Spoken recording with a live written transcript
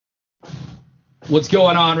What's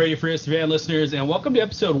going on, Radio Free Fan listeners, and welcome to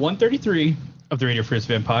episode 133 of the Radio Free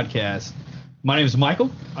Fan podcast. My name is Michael.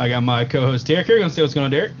 I got my co-host Derek here. Gonna say what's going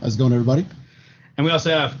on, Derek. How's it going, everybody? And we also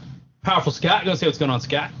have Powerful Scott. Gonna say what's going on,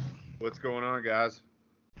 Scott. What's going on, guys?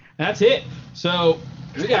 That's it. So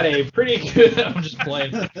we got a pretty good. I'm just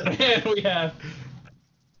playing. And we have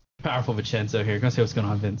Powerful Vincenzo here. Gonna say what's going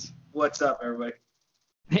on, Vince. What's up, everybody?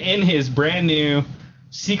 In his brand new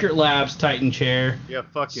Secret Labs Titan chair. Yeah,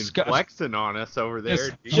 fucking flexing on us over there.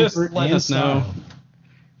 Just letting us know.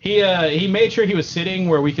 He made sure he was sitting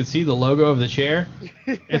where we could see the logo of the chair.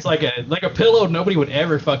 It's like a pillow nobody would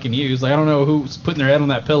ever fucking use. Like, I don't know who's putting their head on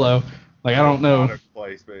that pillow. Like, I don't know.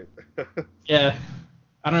 Placement. Yeah.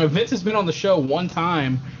 I don't know. Vince has been on the show one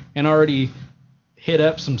time and already hit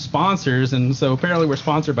up some sponsors, and so apparently we're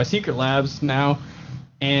sponsored by Secret Labs now.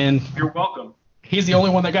 And you're welcome. He's the only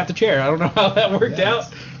one that got the chair. I don't know how that worked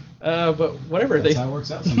out. But whatever. That's how it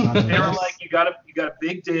works out sometimes. They were like, you got a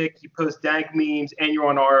big dick, you post dank memes, and you're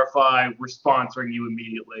on RFI. We're sponsoring you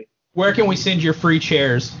immediately. Where can we send your free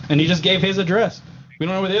chairs? And he just gave his address. We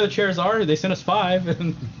don't know where the other chairs are. They sent us 5,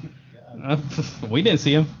 and we didn't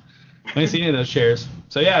see them. We didn't see any of those chairs.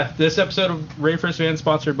 So yeah, this episode of Radio First Fan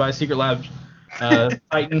sponsored by Secret Labs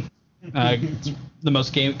Titan. It's the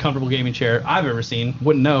most comfortable gaming chair I've ever seen.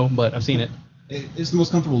 Wouldn't know, but I've seen it. It's the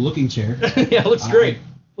most comfortable looking chair. Yeah, it looks great.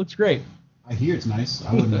 Looks great. I hear it's nice.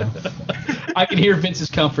 I wouldn't know. I can hear Vince's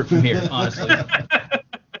comfort from here, honestly.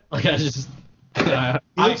 Like, I just...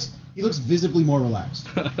 he looks visibly more relaxed.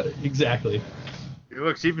 Exactly. He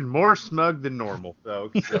looks even more smug than normal,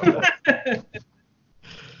 though.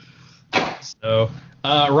 So,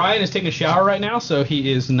 Ryan is taking a shower right now, so he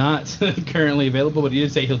is not currently available, but he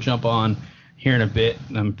did say he'll jump on here in a bit.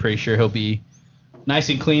 I'm pretty sure he'll be nice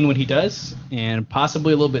and clean when he does, and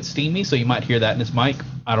possibly a little bit steamy, so you might hear that in his mic.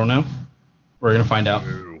 I don't know. We're going to find out.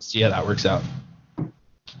 See how that works out.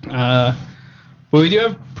 Well, we do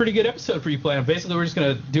have a pretty good episode for you planned. Basically, we're just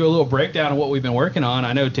going to do a little breakdown of what we've been working on.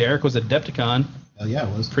 I know Derek was at Adepticon. Oh, yeah,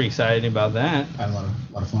 it was. Pretty excited about that. I had a lot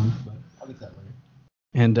of fun, but I'll get that later.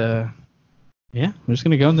 And, yeah, we're just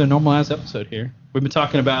going to go into the normalized episode here. We've been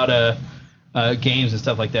talking about games and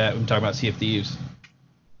stuff like that. We've been talking about Sea of Thieves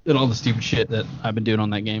and all the stupid shit that I've been doing on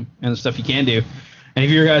that game and the stuff you can do. And if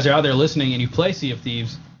you guys are out there listening and you play Sea of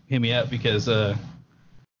Thieves, hit me up because, I'm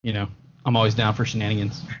always down for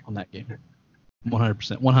shenanigans on that game.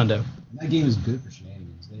 100%. 100. And that game is good for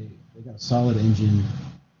shenanigans. They got a solid engine,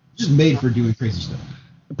 just made for doing crazy stuff.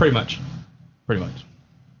 Pretty much.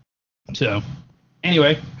 So,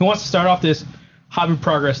 anyway, who wants to start off this hobby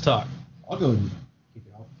progress talk? I'll go and kick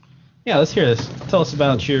it off. Yeah, let's hear this. Tell us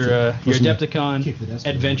about your Adepticon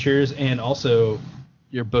adventures and also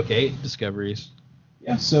your Book 8 discoveries.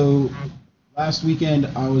 Yeah, so last weekend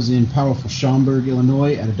I was in powerful Schaumburg,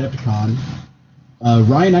 Illinois at Adepticon.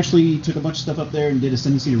 Ryan actually took a bunch of stuff up there and did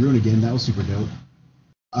Ascendancy to Ruin again. That was super dope.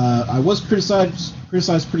 I was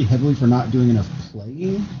criticized pretty heavily for not doing enough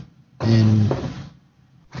playing. And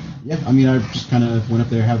yeah, I mean, I just kind of went up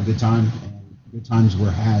there, had a good time, and good times were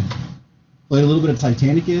had. Played a little bit of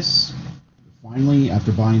Titanicus, finally,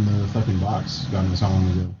 after buying the fucking box. God knows how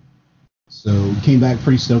long ago. So, came back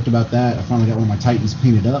pretty stoked about that. I finally got one of my Titans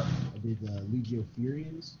painted up. I did Legio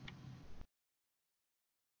Furians.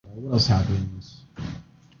 What else happened?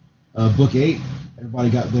 Book 8. Everybody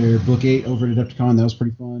got their Book 8 over at Adepticon. That was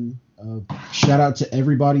pretty fun. Shout out to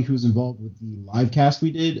everybody who was involved with the live cast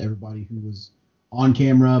we did. Everybody who was on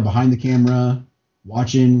camera, behind the camera,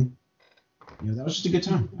 watching. That was just a good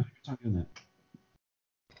time. I had a good time doing that.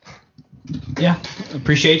 Yeah,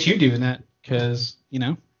 appreciate you doing that because,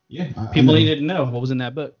 yeah, people needed to know what was in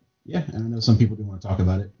that book. Yeah, and I know some people didn't want to talk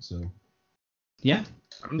about it, so. Yeah.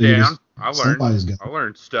 I'm down. I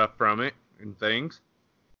learned stuff from it and things.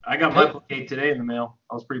 I got my Book 8 today in the mail.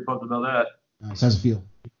 I was pretty pumped about that. Nice. How's it feel?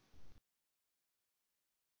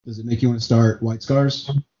 Does it make you want to start White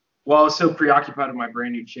Scars? Well, I was so preoccupied with my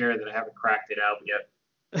brand new chair that I haven't cracked it out yet.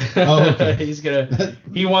 Oh, okay.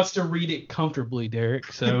 He wants to read it comfortably,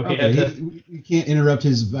 Derek. So okay. You can't interrupt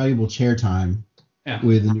his valuable chair time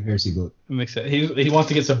with a new Heresy book. It makes sense. He wants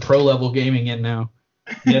to get some pro level gaming in now.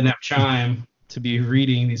 He doesn't have time to be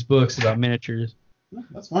reading these books about miniatures.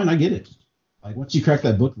 That's fine. I get it. Like, once you crack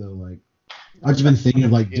that book, though, like, I've just been thinking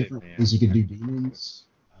of, like, different ways you could do demons.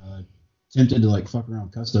 Tempted to, like, fuck around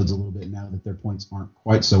with custodes a little bit now that their points aren't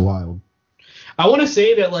quite so wild. I want to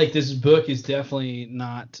say that, like, this book is definitely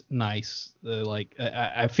not nice.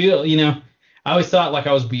 I feel, I always thought, like,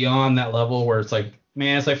 I was beyond that level where it's like,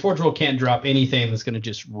 man, it's like Forge World can't drop anything that's going to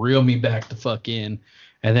just reel me back the fuck in.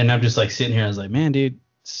 And then I'm just, like, sitting here, I was like, man, dude,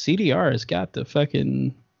 CDR has got the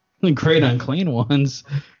fucking great unclean ones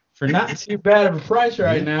for not too bad of a price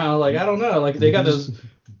right now. Like, I don't know. Like, they got those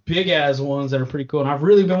big ass ones that are pretty cool. And I've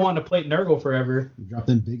really been wanting to play Nurgle forever. Drop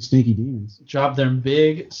them big stinky demons. Drop them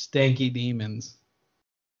big stanky demons.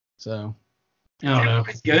 So, I don't know.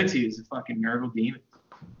 My go-to is a fucking Nurgle demon.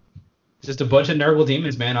 Just a bunch of Nurgle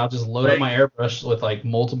demons, man. I'll just load up my airbrush with like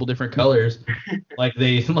multiple different colors, like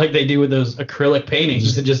they do with those acrylic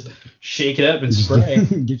paintings, and just shake it up and spray.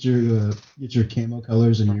 get your camo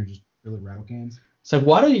colors and your just acrylic rattle cans. It's like,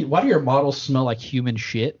 why do your models smell like human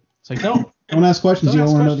shit? It's like, don't ask questions you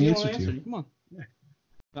don't want to know the answer to. Come on. Yeah.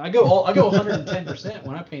 I go 110%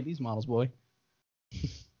 when I paint these models, boy.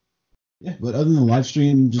 Yeah, but other than the live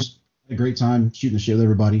stream, just had a great time shooting the shit with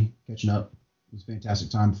everybody, catching up. It was a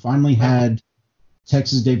fantastic time. Finally had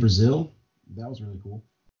Texas Day Brazil. That was really cool.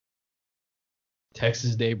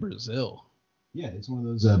 Texas Day Brazil. Yeah, it's one of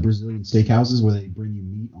those Brazilian steakhouses where they bring you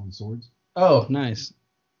meat on swords. Oh, nice.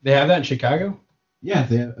 They have that in Chicago? Yeah,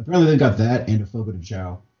 apparently they've got that and a fogo de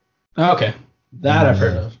chao. Oh, okay. That I've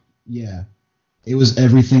heard of. Yeah. It was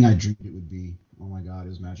everything I dreamed it would be. Oh my god, it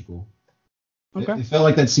was magical. Okay. It felt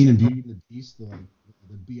like that scene in Beauty and the Beast, the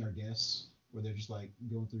Be Our Guests, where they're just like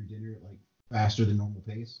going through dinner at like faster than normal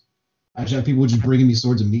pace. I just have people just bringing me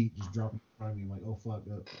swords of meat, just dropping in front of me. I'm like, oh fuck,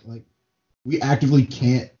 like we actively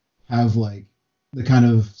can't have like the kind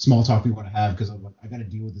of small talk we want to have because I'm like, I got to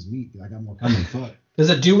deal with this meat. I got more coming. Fuck. There's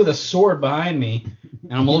a dude with a sword behind me,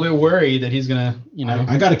 and I'm a little bit worried that he's gonna,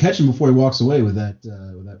 I got to catch him before he walks away with that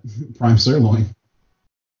prime sirloin.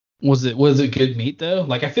 Was it good meat though?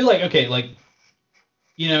 Like, I feel like, okay, like,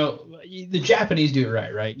 the Japanese do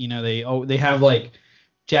it right? They have like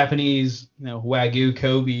Japanese, Wagyu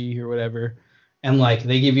Kobe or whatever, and like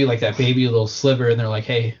they give you like that baby little sliver, and they're like,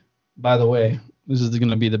 hey, by the way, this is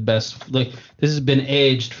gonna be the best. Like, this has been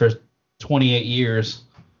aged for 28 years,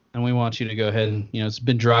 and we want you to go ahead and it's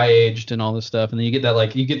been dry aged and all this stuff, and then you get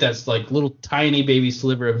that little tiny baby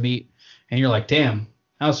sliver of meat, and you're like, damn,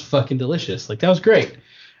 that was fucking delicious. Like, that was great.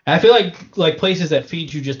 And I feel like places that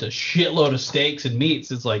feed you just a shitload of steaks and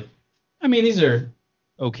meats, it's like, I mean, these are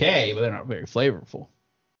okay, but they're not very flavorful.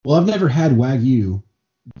 Well, I've never had Wagyu,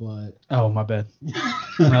 but... Oh, my bad.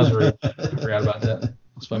 That was rude. I forgot about that.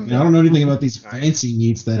 I don't know anything about these fancy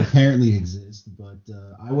meats that apparently exist, but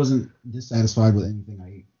I wasn't dissatisfied with anything I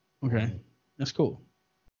ate. Okay. That's cool.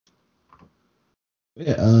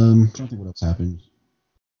 Yeah, I'm trying to think what else happened.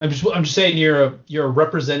 I'm just saying you're a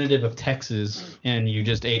representative of Texas, and you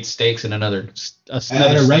just ate steaks in another at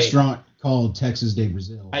a restaurant called Texas Day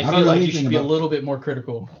Brazil. I feel like you should be a little bit more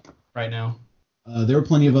critical right now. There were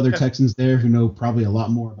plenty of other Texans there who know probably a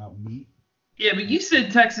lot more about meat. Yeah, but you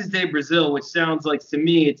said Texas Day Brazil, which sounds like to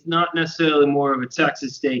me it's not necessarily more of a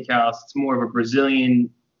Texas steakhouse. It's more of a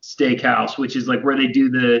Brazilian steakhouse, which is like where they do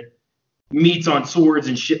the meats on swords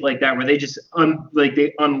and shit like that, where they just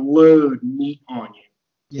they unload meat on you.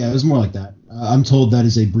 Yeah, it was more like that. I'm told that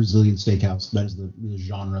is a Brazilian steakhouse. That is the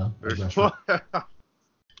genre of restaurant.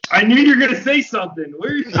 I knew you were gonna say something.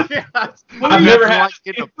 I've never had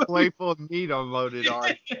a playful meat unloaded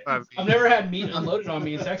on. I've never had meat unloaded on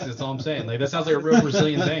me in Texas. That's all I'm saying. Like, that sounds like a real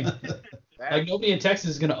Brazilian thing. Like, nobody in Texas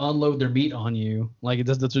is gonna unload their meat on you. Like,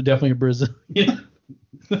 that's definitely a Brazilian.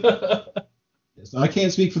 So I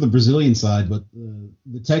can't speak for the Brazilian side, but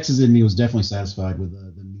the Texas in me was definitely satisfied with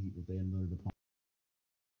the meat that they unloaded upon.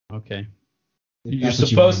 Okay. You're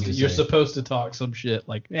supposed to talk some shit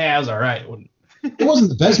like, yeah, it was all right. It wasn't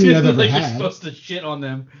the best meat I've ever had. You're supposed to shit on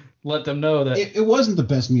them, let them know that it wasn't the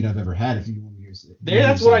best meat I've ever had. If you want to hear it,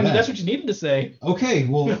 that's what you needed to say. Okay,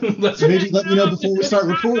 well, maybe let me know before we start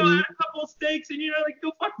recording. A couple of steaks and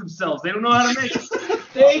go fuck themselves. They don't know how to make it.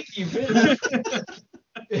 Thank you, Vince.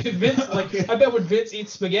 Vince, like, I bet when Vince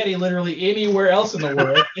eats spaghetti literally anywhere else in the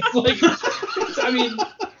world, it's like, I mean,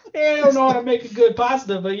 they don't know how to make a good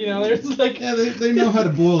pasta, but there's like, yeah, they know how to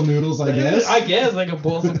boil noodles, I guess. I guess they can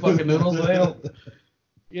boil some fucking noodles, but they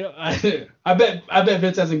don't. I bet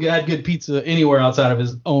Vince hasn't had good pizza anywhere outside of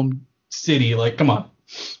his own city. Like, come on.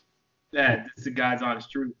 Yeah, that's the guy's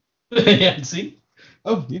honest truth. Yeah, see.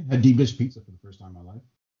 Oh yeah, had deep dish pizza for the first time in my life.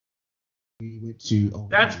 We went to.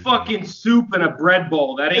 That's fucking soup in a bread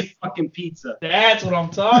bowl. That ain't fucking pizza. That's what I'm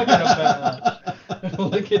talking about.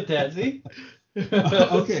 Look at that, see?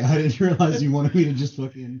 Okay, I didn't realize you wanted me to just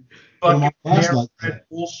fucking like that.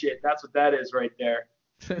 Bullshit. That's what that is right there.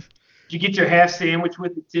 Did you get your half sandwich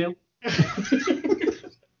with it too?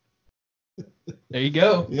 There you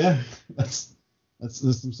go. Yeah, that's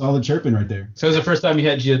some solid chirping right there. So it was the first time you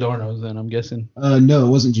had Giordano's, then, I'm guessing. No, it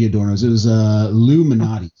wasn't Giordano's. It was Lou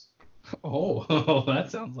Minotti's. Oh,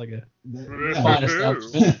 that sounds like a fine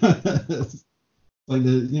establishment. Like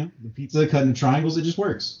the pizza cut in triangles, it just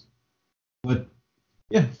works. But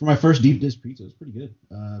Yeah, for my first deep dish pizza, it was pretty good.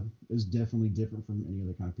 It was definitely different from any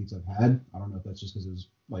other kind of pizza I've had. I don't know if that's just because it was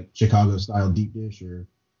like Chicago style deep dish or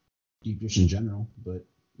deep dish in general, but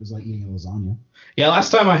it was like eating a lasagna. Yeah,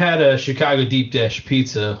 last time I had a Chicago deep dish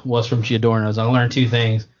pizza was from Giordano's. I learned two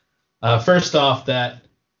things. First off, that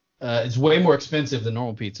it's way more expensive than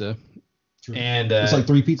normal pizza. True. And it's like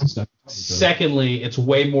 3 pizza stuff. Secondly, it's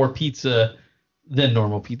way more pizza than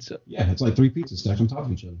normal pizza. Yeah, it's like 3 pizzas stacked on top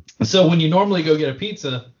of each other. So when you normally go get a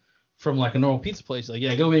pizza from like a normal pizza place, like,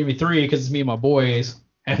 yeah, go make me 3 because it's me and my boys,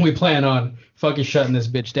 and we plan on fucking shutting this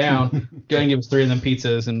bitch down. Go and give us 3 of them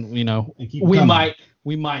pizzas, and you know,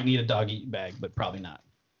 we might need a dog eating bag, but probably not.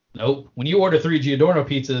 Nope. When you order 3 Giordano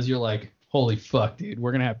pizzas, you're like, holy fuck, dude,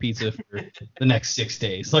 we're gonna have pizza for the next 6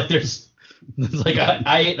 days. Like it's like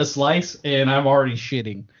I ate a slice and I'm already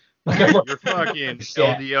shitting. Like your fucking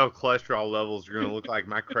LDL cholesterol levels are gonna look like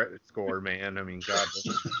my credit score, man. I mean, God.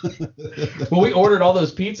 Well, we ordered all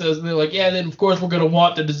those pizzas, and they're like, yeah, then of course we're gonna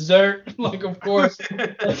want the dessert. Like, of course,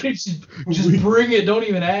 like, just bring it. Don't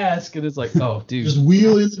even ask. And it's like, oh, dude, just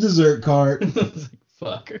wheel in the dessert cart.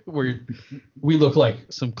 Fuck, we look like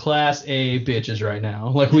some class A bitches right now.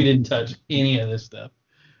 Like we didn't touch any of this stuff.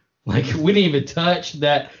 Like we didn't even touch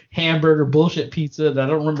that hamburger bullshit pizza that I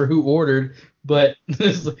don't remember who ordered, but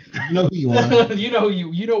you know who you are.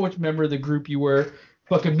 you know which member of the group you were.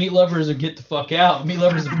 Fucking meat lovers or get the fuck out. Meat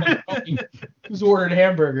lovers who's ordered a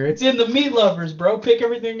hamburger. It's in the meat lovers, bro. Pick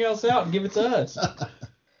everything else out and give it to us.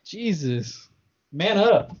 Jesus, man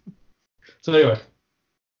up. So anyway,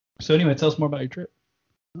 tell us more about your trip.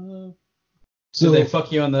 So they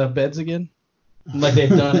fuck you on the beds again, like they've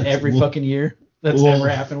done every fucking year. That's never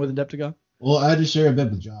happened with Adepticon. Well, I had to share a bed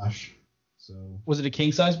with Josh. So was it a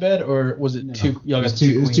king size bed or was it two? Y'all got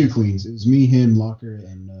it was 2 queens. It was me, him, Locker,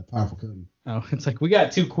 and Powerful Cody. Oh, it's like we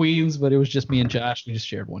got 2 queens, but it was just me and Josh. We just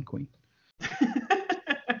shared 1 queen.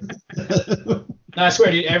 No, I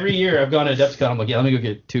swear, dude. Every year I've gone to Adepticon, I'm like, yeah, let me go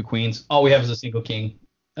get 2 queens. All we have is a single king.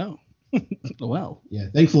 Oh, well. Yeah,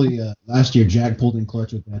 thankfully last year Jack pulled in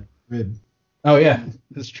clutch with that crib. Oh yeah,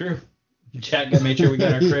 that's true. Jack made sure we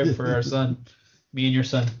got our crib for our son. Me and your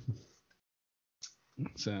son.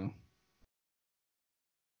 So.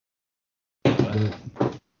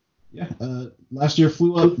 Yeah. Last year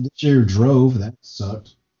flew up. This year drove. That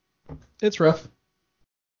sucked. It's rough.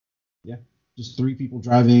 Yeah. Just 3 people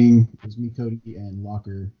driving. It was me, Cody, and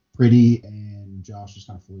Locker. Pretty and Josh just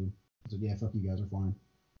kind of flew. So yeah, fuck you guys are flying.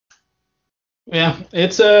 Yeah,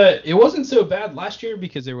 it wasn't so bad last year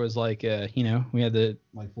because there was like we had the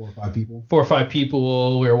like 4 or 5 people. 4 or 5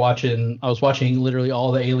 people. I was watching literally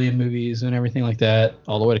all the Alien movies and everything like that,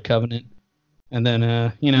 all the way to Covenant, and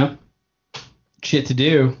then shit to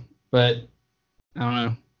do. But I don't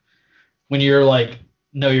know, when you're like,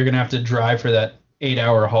 no, you're gonna have to drive for that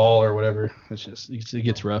 8-hour haul or whatever. It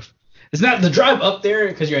gets rough. It's not the drive up there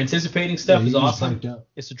because you're anticipating stuff is awesome.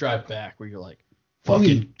 It's the drive back where you're like,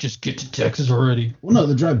 fucking just get to Texas already. Well, no,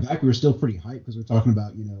 the drive back we were still pretty hyped because we're talking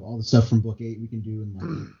about all the stuff from Book 8 we can do in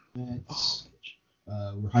like minutes.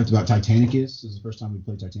 We're hyped about Titanicus. This is the first time we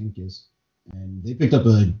played Titanicus, and they picked up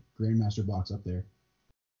a Grandmaster box up there.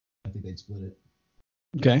 I think they'd split it.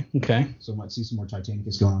 Okay. So might see some more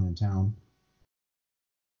Titanicus going on in town.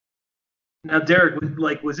 Now, Derek,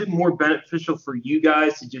 was it more beneficial for you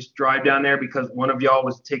guys to just drive down there because one of y'all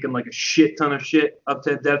was taking like a shit ton of shit up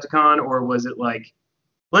to Adepticon, or was it like,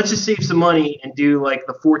 let's just save some money and do like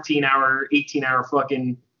the 14-hour, 18-hour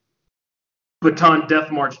fucking Baton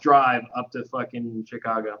Death March drive up to fucking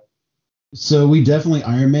Chicago? So we definitely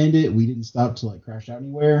Ironmanned it. We didn't stop to like crash out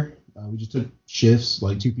anywhere. We just took shifts,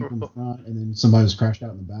 like 2 people in the front, and then somebody was crashed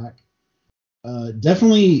out in the back.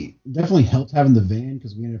 Definitely helped having the van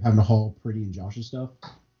because we ended up having to haul Pretty and Josh's stuff,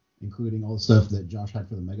 including all the stuff that Josh had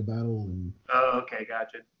for the Mega Battle and. Oh, okay,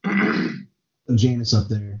 gotcha. Janice up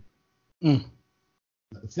there.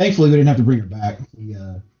 Thankfully, we didn't have to bring her back.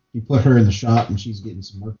 He put her in the shop and she's getting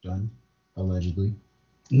some work done, allegedly.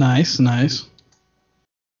 Nice.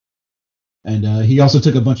 And he also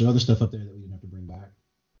took a bunch of other stuff up there that we didn't have to bring back.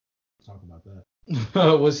 Let's talk about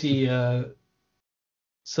that. Was he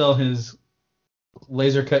sell his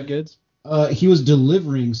laser cut goods? He was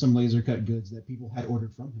delivering some laser cut goods that people had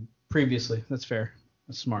ordered from him previously. That's fair.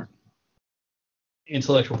 That's smart.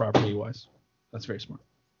 Intellectual property wise, that's very smart.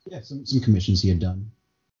 Yeah, some commissions he had done.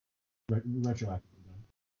 Retroactively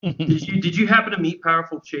done. Did you happen to meet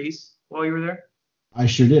Powerful Chase while you were there? I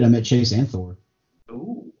sure did. I met Chase and Thor.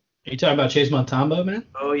 Ooh. Are you talking about Chase Montambo, man?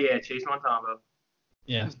 Oh yeah, Chase Montambo.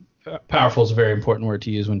 Yeah. Powerful is a very important word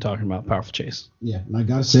to use when talking about Powerful Chase. Yeah, and I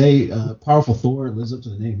gotta say, Powerful Thor lives up to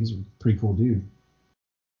the name. He's a pretty cool dude.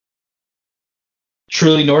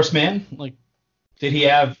 Truly Norseman, like Did he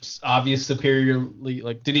have obvious superiorly,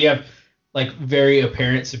 like, did he have, like, very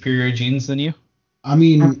apparent superior genes than you? I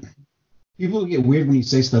mean, people get weird when you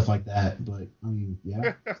say stuff like that, but I mean,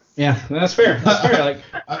 yeah. Yeah, that's fair. That's fair. Like,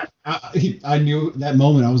 I knew that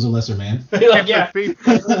moment I was a lesser man. like yeah.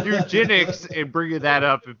 Eugenics and bringing that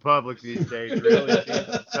up in public these days really seems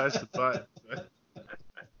to touch the button.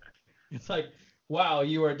 It's like, wow,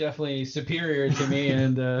 you are definitely superior to me,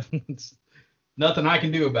 and it's nothing I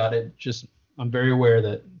can do about it. Just, I'm very aware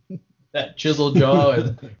that that chiseled jaw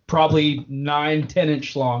is probably 9-10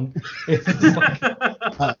 inch long. It's like,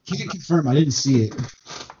 Can't confirm. I didn't see it.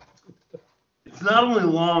 It's not only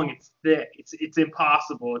long, it's thick. It's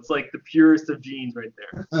impossible. It's like the purest of genes right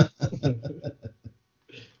there.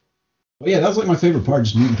 But yeah, that was like my favorite part,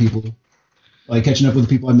 just meeting people. Like catching up with the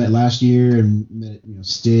people I met last year and met,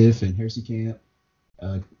 Stiff and Heresy Camp.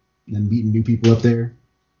 And then meeting new people up there.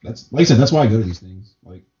 That's, like I said, that's why I go to these things.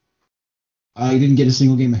 Like, I didn't get a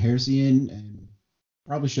single game of Heresy in, and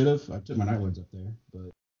probably should have. I took my Nightlords up there,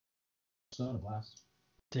 but still had a blast.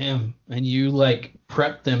 damn, and you like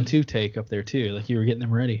prepped them to take up there too, like you were getting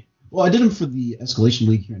them ready. Well, I did them for the Escalation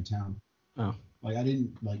League here in town. Oh, Like, I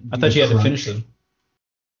didn't I thought you had to finish them.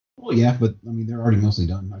 Well, yeah, but I mean, they're already mostly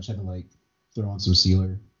done. I just had to throw on some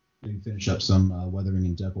sealer and finish up some weathering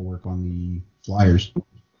and deco work on the flyers.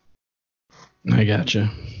 I gotcha.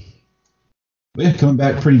 But yeah, coming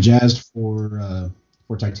back pretty jazzed for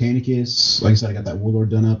Titanicus. Like I said, I got that Warlord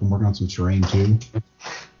done up. I'm working on some terrain too.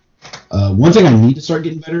 One thing I need to start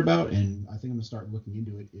getting better about, and I think I'm gonna start looking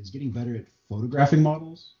into it, is getting better at photographing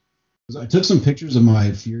models. Because I took some pictures of my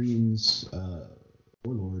Furian's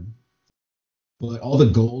Warlord, but all the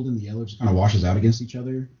gold and the yellow just kind of washes out against each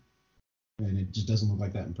other, and it just doesn't look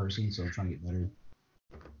like that in person. So I'm trying to get better.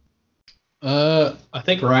 I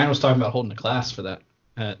think Ryan was talking about holding a class for that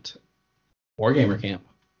at Wargamer Camp.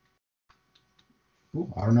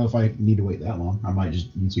 Cool. I don't know if I need to wait that long. I might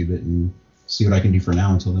just YouTube it and see what I can do for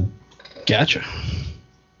now until then. Gotcha.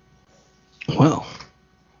 Well,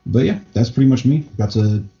 but yeah, that's pretty much me. Got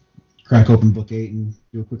to crack open Book 8 and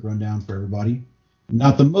do a quick rundown for everybody.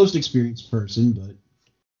 Not the most experienced person, but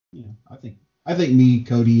I think me,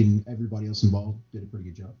 Cody, and everybody else involved did a pretty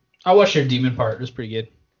good job. I watched your demon part. It was pretty good.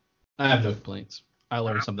 I have no complaints. I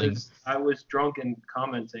learned something. I was drunk and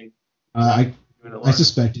commenting. I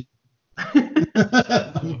suspected.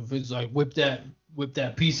 It's like whip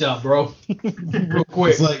that piece out, bro. Real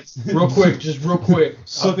quick. It's like, real quick, just real quick.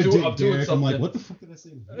 Suck a dick, I'm doing Derek. I'm like, something. what the fuck did I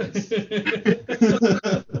say?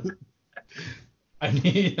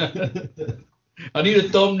 I need a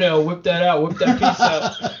thumbnail. Whip that out. Whip that piece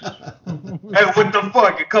out. Hey, what the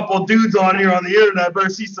fuck? A couple of dudes on here on the internet better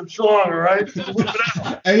see some schlong, all right? Whip it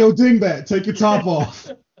out. Hey, yo, Dingbat, take your top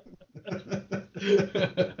off.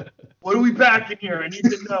 What are we backing here? I need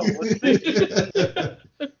to know.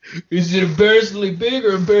 Is it embarrassingly big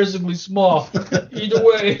or embarrassingly small? Either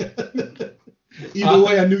way. Either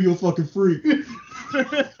way, I knew you were fucking freak.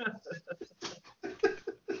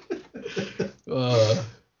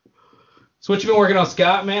 So what you been working on,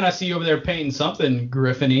 Scott, man? I see you over there painting something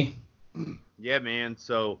Griffin-y. Yeah, man.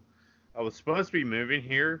 So I was supposed to be moving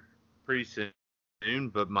here pretty soon,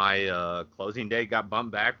 but my closing date got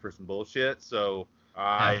bumped back for some bullshit. So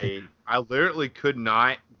I literally could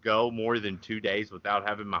not go more than 2 days without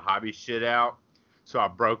having my hobby shit out. So I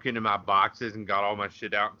broke into my boxes and got all my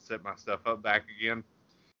shit out and set my stuff up back again.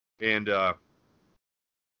 And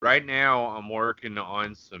right now I'm working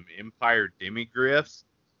on some Empire Demigryphs,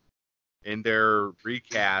 and they're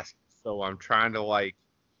recast. So I'm trying to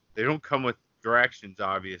they don't come with directions,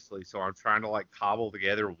 obviously. So I'm trying to cobble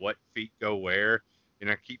together what feet go where. And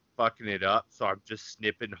I keep fucking it up, so I'm just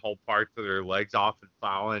snipping whole parts of their legs off and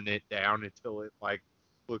filing it down until it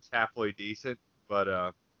looks halfway decent.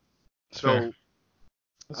 But so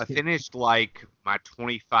I finished my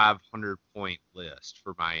 2,500 point list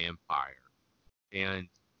for my Empire, and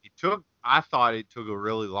I thought it took a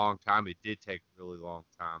really long time. It did take a really long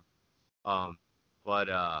time, but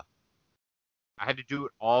I had to do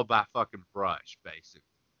it all by fucking brush, basically.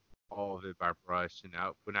 All of it by brush, and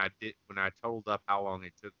when I totaled up how long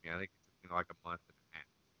it took me, I think it took me a month and a half,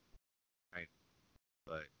 right?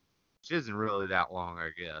 But which isn't really that long,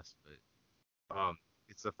 I guess. But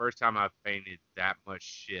it's the first time I've painted that much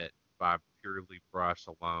shit by purely brush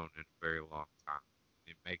alone in a very long time.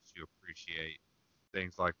 It makes you appreciate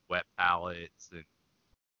things like wet palettes and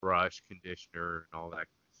brush conditioner and all that kind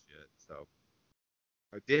of shit. So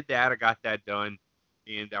I did that. I got that done.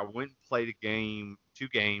 And I went and played two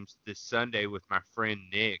games this Sunday with my friend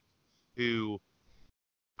Nick, who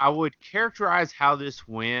I would characterize how this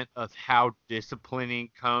went of how disciplining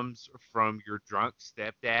comes from your drunk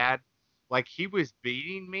stepdad. like he was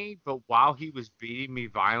beating me, but while he was beating me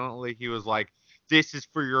violently, he was like, "This is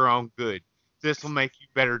for your own good. This will make you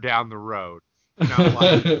better down the road."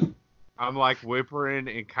 And I'm like whimpering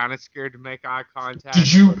and kind of scared to make eye contact.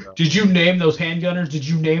 Did you name those handgunners? Did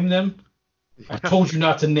you name them? I told you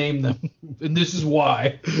not to name them, and this is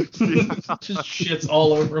why. Just shits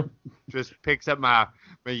all over him. Just picks up my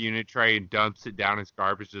unit tray and dumps it down his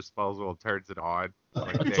garbage disposal and turns it on.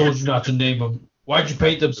 I told you not to name them. Why'd you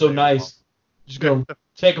paint them so nice? Just gonna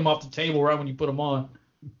take them off the table right when you put them on.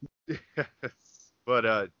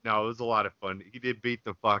 But no, it was a lot of fun. He did beat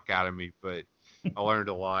the fuck out of me, but I learned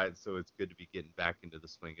a lot, so it's good to be getting back into the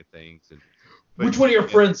swing of things. Which one of your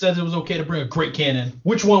friends says it was okay to bring a great cannon?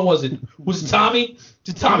 Which one was it? Was it Tommy?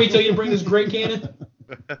 Did Tommy tell you to bring this great cannon?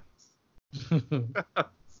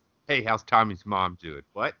 Hey, how's Tommy's mom doing?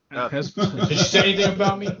 What? Did she say anything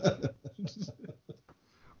about me?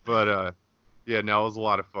 But yeah, no, it was a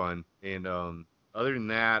lot of fun. And other than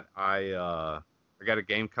that, I got a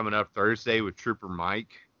game coming up Thursday with Trooper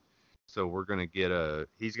Mike. So we're gonna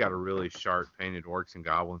he's got a really sharp painted Orcs and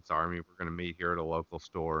Goblins army. We're gonna meet here at a local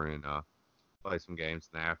store and play some games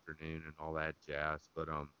in the afternoon and all that jazz. But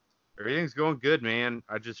everything's going good, man.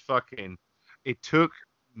 It took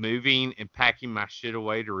moving and packing my shit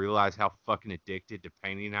away to realize how fucking addicted to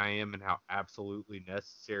painting I am and how absolutely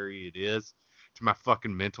necessary it is to my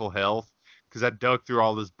fucking mental health. Because I dug through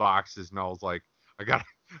all those boxes and I was like, I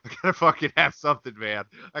gotta fucking have something, man.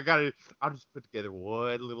 I'll just put together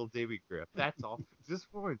one little Demi grip. That's all. Just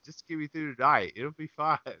one. Just get me through the night. It'll be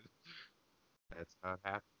fine. That's how it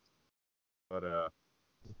happens. But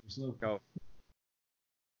no,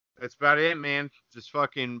 that's about it, man. Just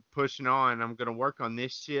fucking pushing on. I'm gonna work on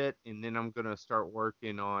this shit, and then I'm gonna start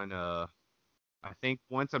working on I think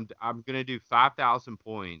once I'm gonna do 5,000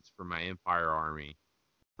 points for my Empire army,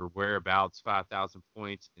 or whereabouts 5,000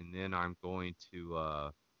 points, and then I'm going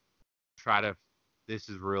to try to. This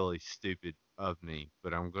is really stupid of me,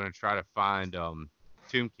 but I'm gonna try to find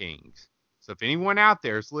Tomb Kings. So if anyone out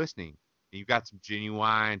there is listening, and you've got some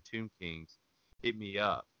genuine Tomb Kings, hit me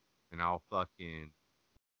up, and I'll fucking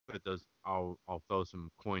put those. I'll throw some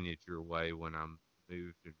coinage your way when I'm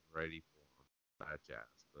moved and ready for them. That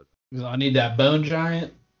jazz. But I need that Bone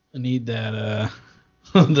Giant. I need that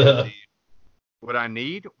What I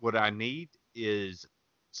need is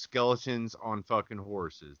skeletons on fucking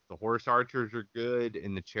horses. The horse archers are good,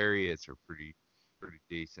 and the chariots are pretty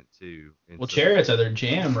decent too. And well, chariots are their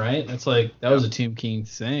jam, right? That's like that was a Tomb King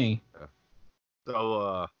thing.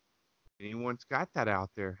 So anyone's got that out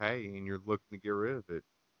there, hey, and you're looking to get rid of it,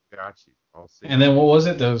 got you. I'll see. And then what was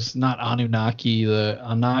it? Those not Anunnaki, the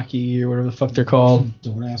Anunnaki or whatever the fuck they're called.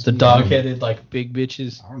 The dog-headed like big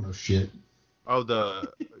bitches. I don't know shit. Oh,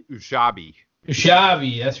 the Ushabi.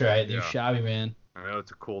 Ushabi, that's right. The Ushabi, man. I know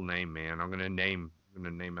it's a cool name, man. I'm gonna name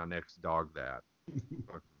my next dog that.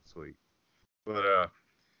 Fucking sweet. But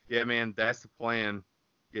yeah, man, that's the plan.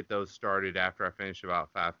 Get those started after I finish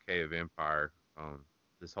about 5K of Empire.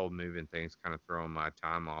 This whole moving thing's kind of throwing my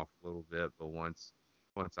time off a little bit, but once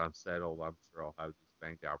I'm settled, I'm sure I'll have these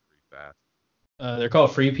banked out pretty fast. They're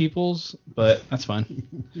called Free Peoples, but that's fine.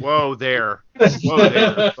 Whoa there.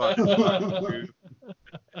 Fuck,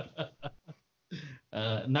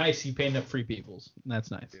 nice, you painted up Free Peoples. That's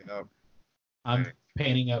nice. Yeah. I'm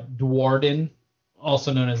painting up Dwarden,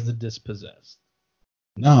 also known as the Dispossessed.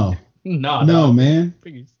 No, man.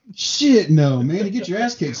 Figures. Shit, no, man. You get your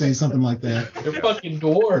ass kicked saying something like that. They're fucking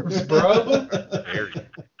dwarves, bro.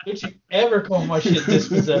 Don't you ever call my shit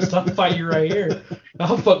Dispossessed. I'll fight you right here.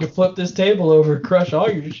 I'll fucking flip this table over and crush all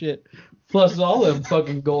your shit. Plus all them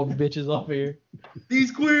fucking golden bitches off here.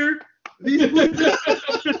 These queer. These look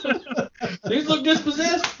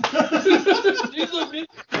dispossessed.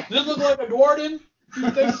 This look like a Dwarden. You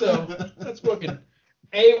think so? That's fucking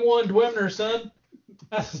A1 Dwemer, son.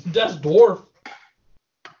 That's dwarf.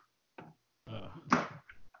 What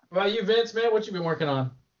about you, Vince, man? What you been working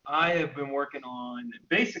on? I have been working on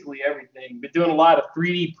basically everything. Been doing a lot of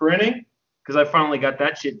 3D printing because I finally got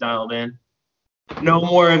that shit dialed in. No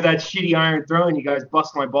more of that shitty Iron Throne you guys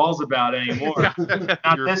bust my balls about anymore.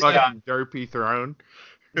 Not Your this fucking guy. derpy throne.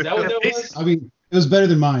 Is that what that was? I mean, it was better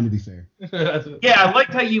than mine, to be fair. Yeah, I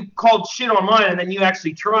liked how you called shit on mine and then you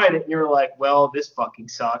actually tried it and you're like, well, this fucking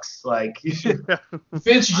sucks. Like,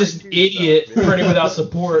 Vince is just an idiot printing without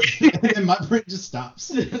support. And my print just stops.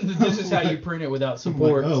 This is how you print it without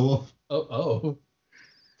support. Like, oh, Oh.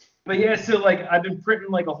 But yeah, so like I've been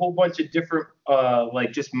printing like a whole bunch of different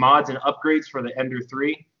like just mods and upgrades for the Ender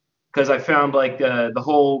 3 because I found like the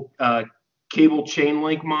whole cable chain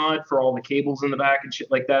link mod for all the cables in the back and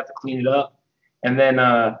shit like that to clean it up. And then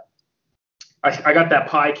I got that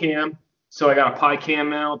Pi Cam So I got a Pi Cam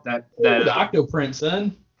mount that Ooh, the Octoprint,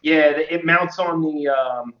 son. yeah, it mounts on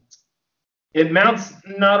the it mounts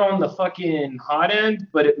not on the fucking hot end,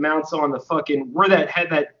 but it mounts on the fucking where that had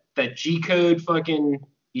that G code fucking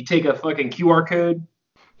you take a fucking QR code.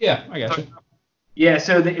 Yeah, I got you. Yeah,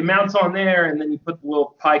 so it mounts on there, and then you put the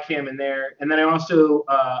little Pi Cam in there, and then I also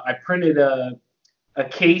I printed a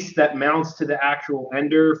case that mounts to the actual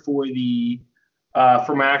ender for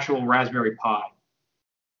my actual Raspberry Pi.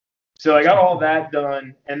 So I got all that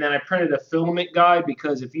done, and then I printed a filament guide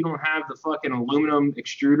because if you don't have the fucking aluminum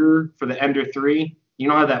extruder for the Ender 3, you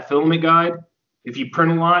don't have that filament guide. If you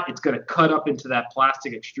print a lot, it's going to cut up into that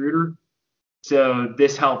plastic extruder. So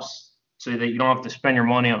this helps so that you don't have to spend your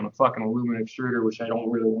money on a fucking aluminum extruder, which I don't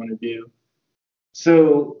really want to do.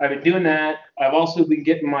 So I've been doing that. I've also been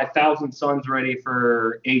getting my 1,000 Suns ready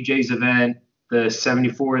for AJ's event, the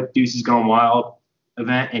 74th Deuces Gone Wild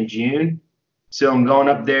event in June. So I'm going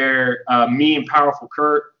up there. Me and Powerful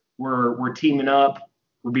Kurt, we're teaming up.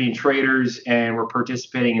 We're being traders, and we're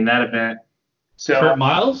participating in that event. So Kurt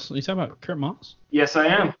Miles? Are you talking about Kurt Miles? Yes, I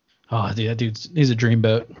am. Oh, dude, he's a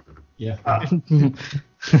dreamboat. Yeah.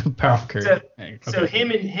 Powerful Kurt. So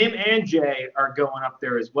him and Jay are going up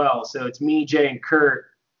there as well. So it's me, Jay, and Kurt.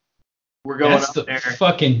 We're going That's up the there.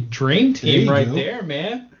 fucking dream team There you right go. there,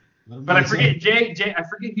 man. But I forget Jay. I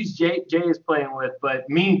forget who's Jay is playing with. But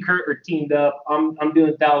me and Kurt are teamed up. I'm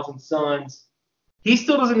doing 1,000 Suns. He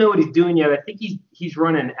still doesn't know what he's doing yet. I think he's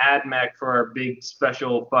running AdMech for our big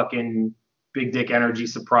special fucking Big Dick Energy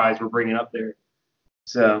surprise we're bringing up there.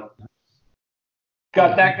 So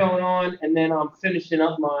got that going on, and then I'm finishing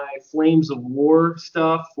up my Flames of War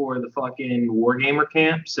stuff for the fucking Wargamer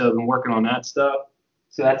camp. So I've been working on that stuff.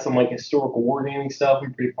 So that's some like historical wargaming stuff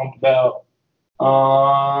I'm pretty pumped about.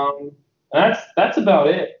 That's about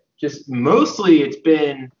it. Just mostly it's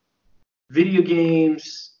been video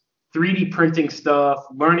games, 3D printing stuff,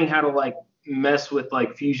 learning how to like mess with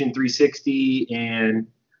like Fusion 360 and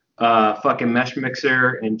fucking Mesh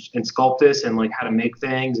Mixer and Sculptus and like how to make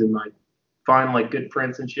things and like find like good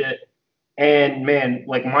prints and shit. And man,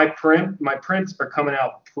 like my prints are coming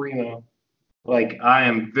out primo. Like I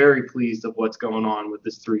am very pleased of what's going on with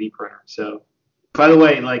this 3D printer. So by the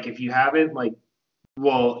way, like if you haven't, like,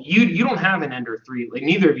 well, you don't have an Ender 3. Like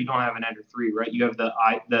neither of you don't have an Ender 3, right? You have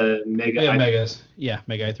the Mega. Yeah, Megas. Yeah,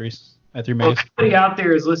 Mega i3s. i3 Well, Megas. if anybody out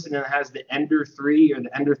there is listening that has the Ender 3 or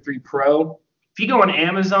the Ender 3 Pro, if you go on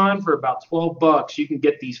Amazon for about $12, you can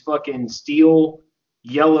get these fucking steel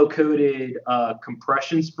yellow coated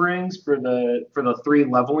compression springs for the 3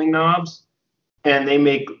 leveling knobs, and they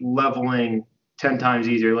make leveling 10 times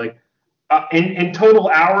easier. Like in total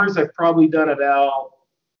hours, I've probably done about,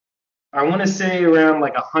 I want to say around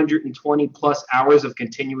like 120 plus hours of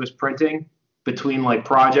continuous printing between like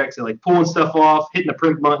projects and like pulling stuff off, hitting the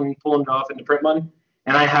print button, pulling it off, hitting the print button,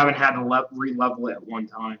 and I haven't had to re-level it at one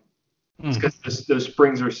time. It's because those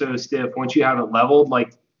springs are so stiff. Once you have it leveled,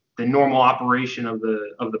 like the normal operation of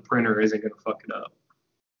the printer isn't gonna fuck it up.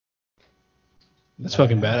 That's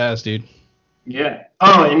fucking badass, dude. Yeah.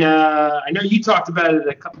 Oh, and I know you talked about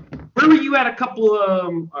it where were you at a couple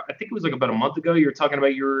of, I think it was like about a month ago, you were talking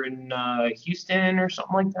about you were in Houston or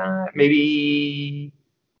something like that. Maybe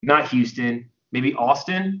not Houston, maybe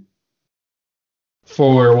Austin.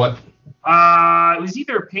 For what? It was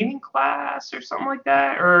either a painting class or something like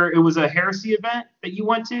that, or it was a Heresy event that you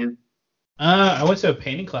went to. I went to a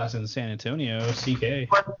painting class in San Antonio, CK.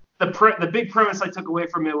 But the big premise I took away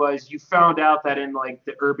from it was you found out that in like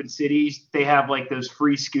the urban cities they have like those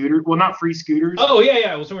free scooters. Well, not free scooters. Oh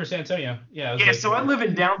yeah, it was over in San Antonio. Yeah. Yeah. So I live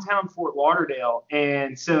in downtown Fort Lauderdale,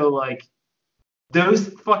 and so like those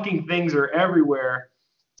fucking things are everywhere.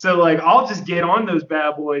 So like I'll just get on those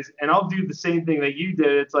bad boys and I'll do the same thing that you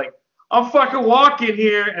did. It's like I'm fucking walking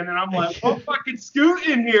here, and then I'm like, I'm fucking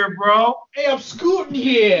scooting here, bro. Hey, I'm scooting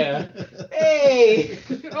here. Hey,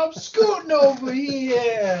 I'm scooting over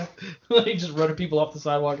here. Like just running people off the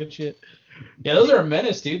sidewalk and shit. Yeah, those are a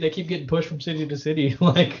menace, dude. They keep getting pushed from city to city.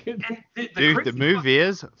 Like, Dude, the move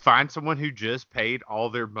is find someone who just paid all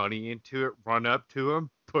their money into it, run up to them,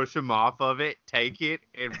 push them off of it, take it,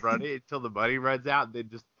 and run it until the money runs out, and then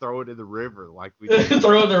just throw it in the river like we did.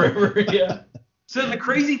 throw it in the river, yeah. So the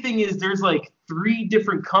crazy thing is there's like 3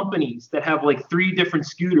 different companies that have like 3 different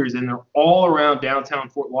scooters, and they're all around downtown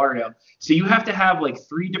Fort Lauderdale. So you have to have like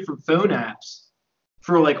 3 different phone apps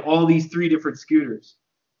for like all these 3 different scooters.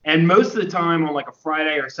 And most of the time on like a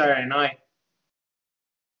Friday or Saturday night,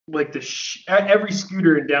 like every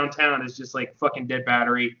scooter in downtown is just like fucking dead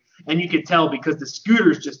battery. And you can tell because the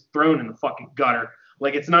scooter's just thrown in the fucking gutter.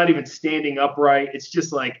 Like it's not even standing upright. It's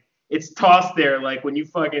just like, it's tossed there like when you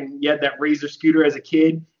had that Razor scooter as a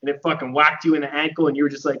kid and it fucking whacked you in the ankle and you were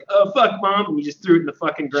just like, oh fuck mom, and you just threw it in the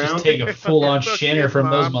fucking ground. Just take a full-on Fuck shinner you, from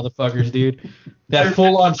those Mom. motherfuckers, dude. That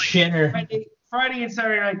full-on shinner. Friday and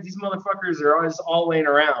Saturday night, these motherfuckers are always all laying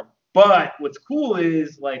around. But what's cool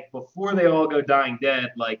is like before they all go dying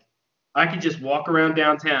dead, like I could just walk around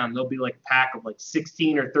downtown. There'll be like a pack of like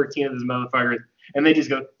 16 or 13 of these motherfuckers, and they just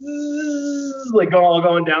go like all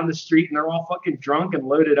going down the street, and they're all fucking drunk and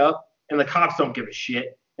loaded up, and the cops don't give a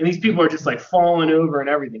shit. And these people are just like falling over and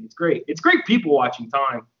everything. It's great. It's great people watching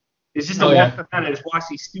time. It's just kind of just watch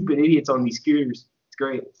these stupid idiots on these scooters. It's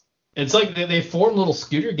great. It's like they form little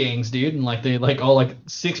scooter gangs, dude, and like they like all like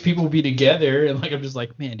 6 people be together, and like I'm just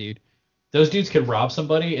like, man, dude, those dudes could rob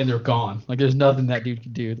somebody and they're gone. Like there's nothing that dude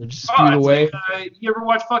can do. They're just screwed away. Like, you ever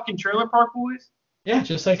watch fucking Trailer Park Boys? Yeah,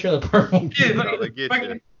 just like Trailer Park Boys.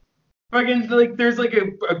 Dude, fucking like there's like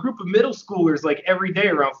a group of middle schoolers like every day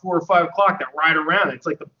around 4 or 5 o'clock that ride around. It's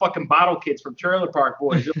like the fucking bottle kids from Trailer Park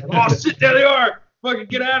Boys. They're like, oh shit, there they are. Fucking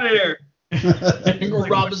get out of there. Go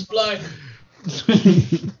rob us blind.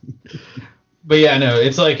 But yeah, no,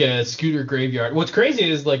 it's like a scooter graveyard. What's crazy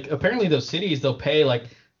is like apparently those cities they'll pay like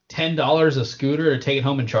 $10 a scooter to take it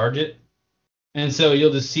home and charge it. And so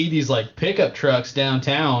you'll just see these like pickup trucks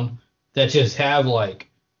downtown that just have like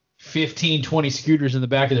 15, 20 scooters in the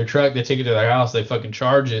back of their truck. They take it to their house, they fucking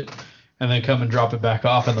charge it, and then come and drop it back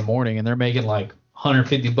off in the morning. And they're making like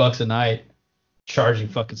 $150 a night charging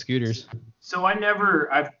fucking scooters. So I've never,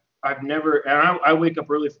 and I wake up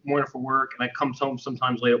early morning for work, and I come home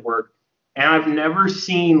sometimes late at work, and I've never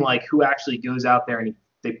seen like who actually goes out there and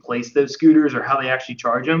they place those scooters or how they actually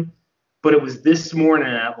charge them. But it was this morning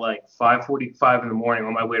at like 5:45 in the morning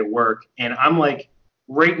on my way to work, and I'm like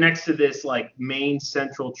right next to this like main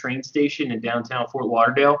central train station in downtown Fort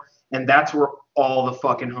Lauderdale, and that's where all the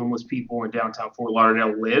fucking homeless people in downtown Fort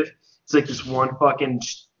Lauderdale live. It's like this one fucking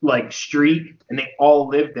like street, and they all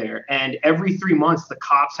live there. And every 3 months, the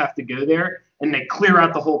cops have to go there and they clear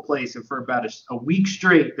out the whole place. And for about a week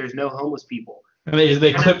straight, there's no homeless people. And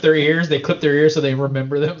they clip their ears. They clip their ears so they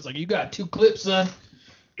remember them. It's like, you got 2 clips, son.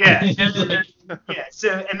 Yeah. Yeah.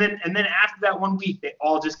 So and then after that 1 week, they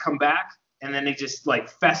all just come back, and then they just like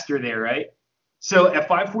fester there, right? So at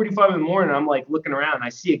 5:45 in the morning, I'm like looking around, and I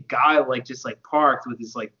see a guy like just like parked with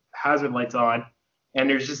his like hazard lights on, and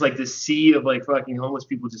there's just like this sea of like fucking homeless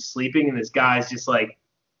people just sleeping, and this guy's just like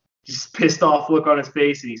just pissed off look on his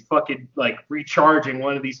face, and he's fucking like recharging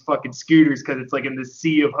one of these fucking scooters because it's like in this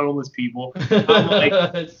sea of homeless people. I'm like,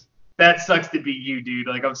 that sucks to be you, dude.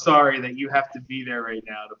 Like, I'm sorry that you have to be there right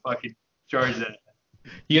now to fucking charge that.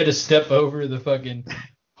 You had to step over the fucking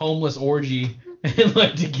homeless orgy and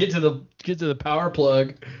like to get to the power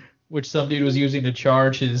plug, which some dude was using to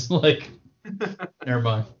charge his like. Never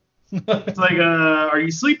mind. It's like, are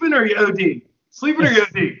you sleeping or are you OD? Sleeping or you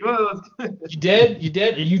OD? You dead? You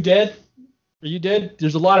dead? Are you dead? Are you dead?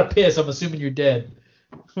 There's a lot of piss. I'm assuming you're dead.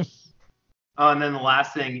 And then the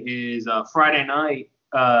last thing is Friday night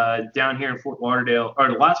down here in Fort Lauderdale, or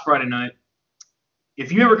the last Friday night.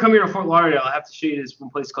 If you ever come here to Fort Lauderdale, I have to show you this one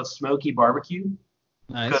place called Smoky Barbecue.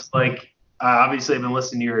 Nice. Because like obviously I've been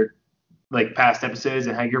listening to your like past episodes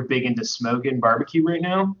and how you're big into smoking barbecue right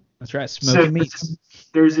now. That's right, smoking meat.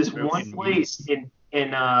 There's this one place in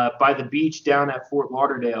by the beach down at Fort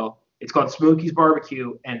Lauderdale. It's called Smokey's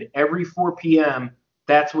Barbecue, and every 4 p.m.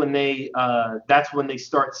 that's when they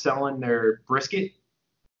start selling their brisket.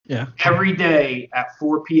 Yeah. Every day at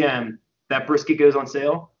 4 p.m. that brisket goes on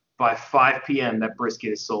sale. By 5 p.m. that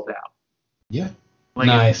brisket is sold out. Yeah. Like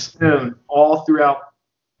nice. All throughout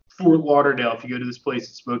Fort Lauderdale, if you go to this place,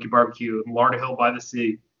 it's Smoky Barbecue in Lauderdale by the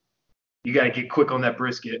sea, you got to get quick on that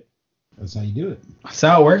brisket. That's how you do it. That's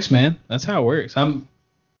how it works, man. That's how it works. I'm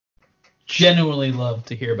genuinely love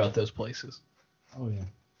to hear about those places. Oh, yeah.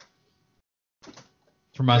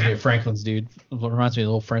 It reminds me of Franklin's, dude. It reminds me of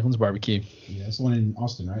the old Franklin's Barbecue. Yeah, that's the one in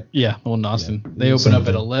Austin, right? Yeah, the one in Austin. Yeah, they open up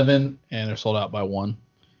at 11, and they're sold out by 1.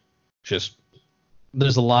 Just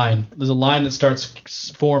there's a line. There's a line that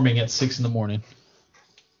starts forming at 6 in the morning.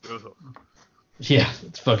 Yeah,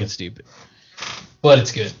 it's fucking stupid. But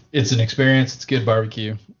it's good. It's an experience. It's good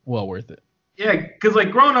barbecue. Well worth it. Yeah, because like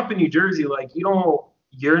growing up in New Jersey, like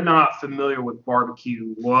you're not familiar with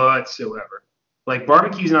barbecue whatsoever. Like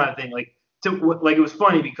barbecue's not a thing. Like it was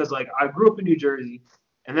funny because like I grew up in New Jersey,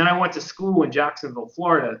 and then I went to school in Jacksonville,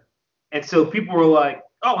 Florida, and so people were like,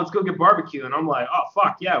 "Oh, let's go get barbecue," and I'm like, "Oh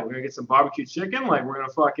fuck yeah, we're gonna get some barbecue chicken. Like we're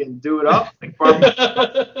gonna fucking do it up, like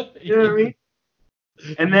barbecue." You know what I mean?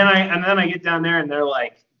 And then I get down there and they're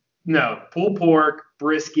like, no, pulled pork,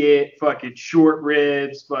 brisket, fucking short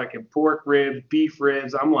ribs, fucking pork ribs, beef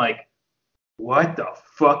ribs. I'm like, what the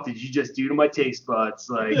fuck did you just do to my taste buds?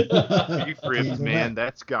 Like, Beef ribs, man,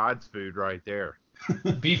 that's God's food right there.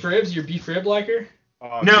 Beef ribs? You're beef rib liker?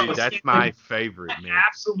 Oh, No, dude, that's see, my favorite, man.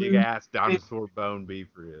 absolute- Big ass dinosaur bone beef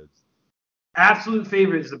ribs. absolute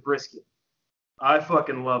favorite is the brisket. I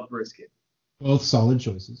fucking love brisket. Both solid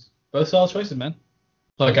choices. Both solid choices, man.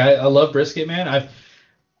 Like I love brisket, man.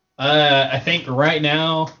 I think right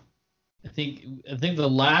now, I think the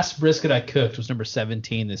last brisket I cooked was number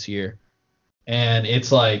 17 this year, and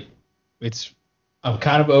it's like I'm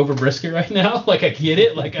kind of over brisket right now. Like I get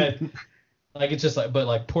it, like it's just like, but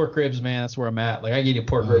like pork ribs, man, that's where I'm at. Like I can eat a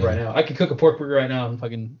pork rib right now. I could cook a pork rib right now and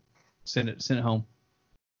fucking send it home.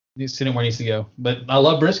 Send it where it needs to go. But I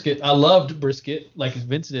love brisket. I loved brisket like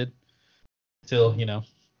Vince did, till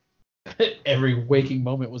every waking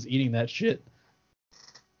moment was eating that shit.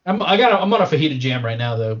 I'm on a fajita jam right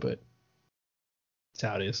now though, but that's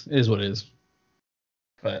how it is. It is what it is.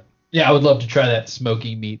 But yeah, I would love to try that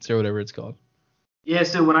smoky meats or whatever it's called. Yeah,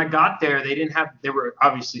 so when I got there, they were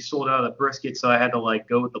obviously sold out of the brisket, so I had to like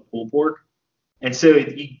go with the pulled pork. And so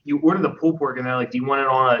you order the pulled pork, and they're like, do you want it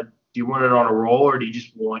on a roll, or do you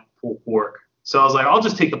just want pulled pork? So I was like, I'll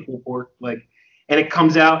just take the pulled pork, like, and it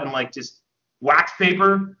comes out in like just wax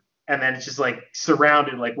paper, and then it's just like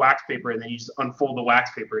surrounded like wax paper, and then you just unfold the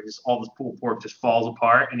wax paper, and just all this pulled pork just falls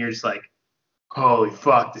apart, and you're just like, holy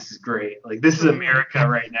fuck, this is great. Like, this is America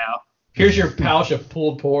right now. Here's your pouch of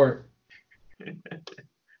pulled pork.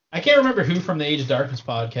 I can't remember who from the Age of Darkness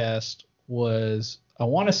podcast was. I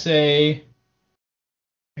want to say,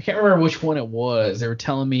 I can't remember which one it was. They were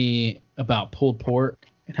telling me about pulled pork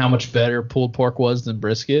and how much better pulled pork was than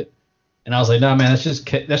brisket. And I was like, nah, man, that's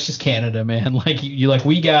just Canada, man. Like you like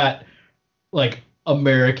we got like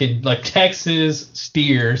American, like Texas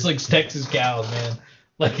steers, like Texas cows, man.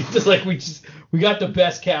 Like it's just like we got the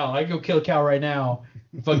best cow. I can go kill a cow right now.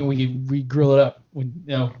 Fucking we grill it up.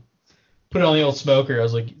 Put it on the old smoker. I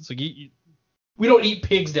was like, we don't eat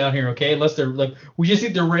pigs down here, okay? Unless they're like, we just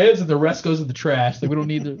eat the ribs and the rest goes in the trash. Like we don't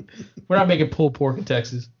need we're not making pulled pork in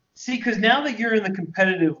Texas. See, because now that you're in the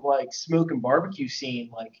competitive like smoke and barbecue scene,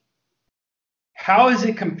 like, how is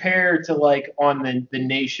it compared to like on the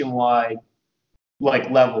nationwide like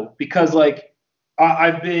level? Because like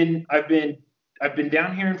I've been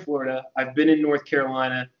down here in Florida, I've been in North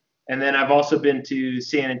Carolina, and then I've also been to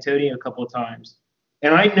San Antonio a couple of times.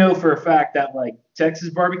 And I know for a fact that like Texas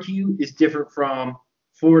barbecue is different from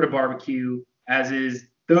Florida barbecue, as is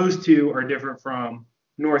those two are different from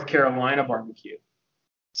North Carolina barbecue.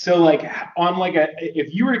 So like on like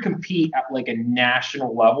if you were to compete at like a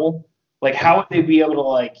national level, like how would they be able to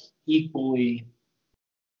like equally,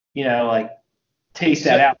 like taste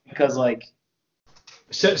that out? Because like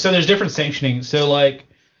so there's different sanctioning. So like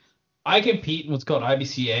I compete in what's called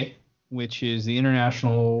IBCA, which is the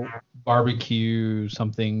International Barbecue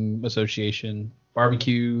something Association,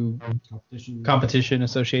 Barbecue Competition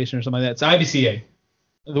Association or something like that. It's IBCA.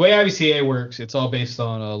 The way IBCA works, it's all based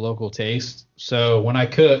on a local taste. So when I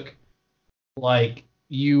cook, like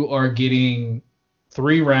you are getting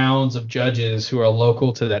 3 rounds of judges who are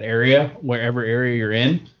local to that area, wherever area you're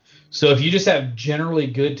in. So if you just have generally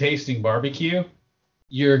good tasting barbecue,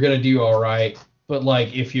 you're going to do all right. But like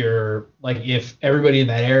if everybody in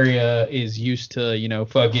that area is used to,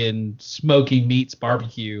 fucking smoking meats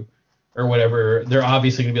barbecue or whatever, they're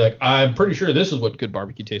obviously going to be like, I'm pretty sure this is what good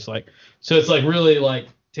barbecue tastes like. So it's like really like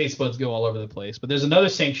taste buds go all over the place. But there's another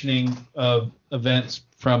sanctioning of events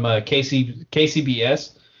from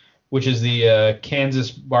KCBS, which is the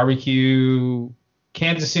Kansas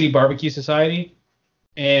City Barbecue Society.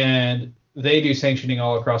 And they do sanctioning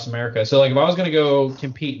all across America. So like if I was going to go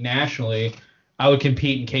compete nationally, I would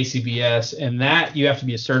compete in KCBS, and that you have to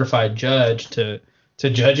be a certified judge to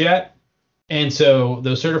judge at. And so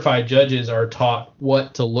those certified judges are taught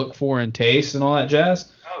what to look for and taste and all that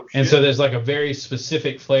jazz. Oh, shit. And so there's like a very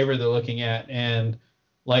specific flavor they're looking at, and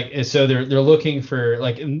like so they're looking for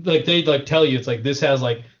like they like tell you it's like this has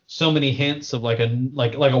like so many hints of like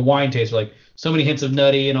a wine taste, like so many hints of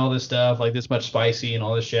nutty and all this stuff, like this much spicy and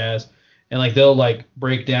all this jazz, and like they'll like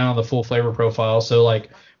break down the full flavor profile. So like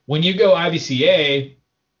when you go IBCA,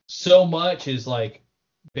 so much is like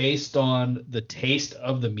based on the taste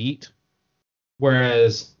of the meat,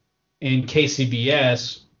 whereas in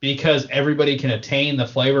KCBS, because everybody can attain the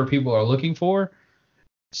flavor people are looking for,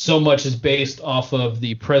 so much is based off of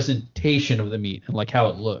the presentation of the meat and like how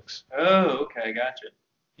it looks. Oh, okay, gotcha.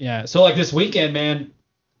 Yeah, so like this weekend, man,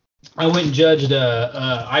 I went and judged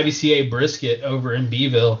a IBCA brisket over in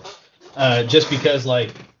Beeville, just because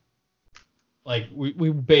like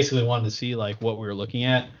we basically wanted to see like what we were looking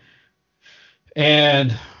at,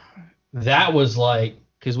 and that was like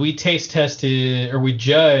because we taste tested or we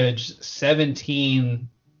judged 17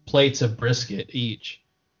 plates of brisket each,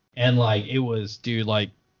 and like it was, dude,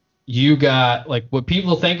 like you got like what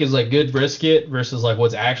people think is like good brisket versus like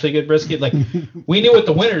what's actually good brisket. Like we knew what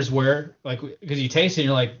the winners were, like because you taste it and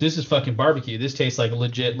you're like, this is fucking barbecue. This tastes like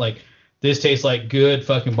legit, like this tastes like good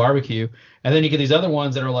fucking barbecue. And then you get these other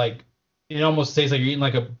ones that are like, it almost tastes like you're eating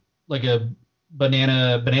like a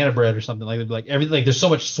banana bread or something, like everything. Like there's so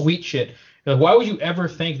much sweet shit. Like, why would you ever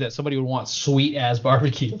think that somebody would want sweet ass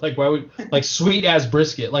barbecue? Like why would like sweet ass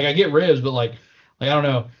brisket? Like I get ribs, but like I don't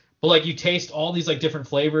know. But like you taste all these like different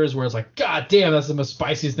flavors where it's like, God damn, that's the most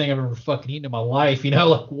spiciest thing I've ever fucking eaten in my life. You know,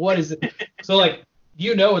 like what is it? So like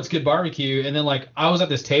it's good barbecue. And then like I was at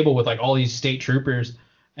this table with like all these state troopers,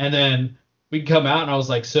 and then we'd come out and I was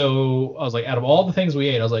like, out of all the things we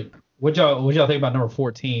ate, I was like, what y'all think about number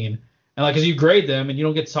 14? And like, cause you grade them and you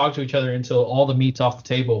don't get to talk to each other until all the meat's off the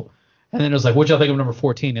table. And then it was like, what y'all think of number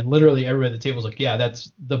 14? And literally everybody at the table was like, yeah,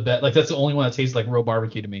 that's the best. Like, that's the only one that tastes like real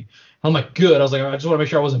barbecue to me. I'm like, good. I was like, I just want to make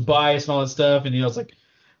sure I wasn't biased and all that stuff. And, I was like,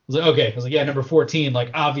 okay. I was like, yeah, number 14.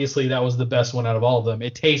 Like, obviously that was the best one out of all of them.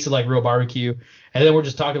 It tasted like real barbecue. And then we're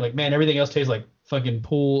just talking like, man, everything else tastes like fucking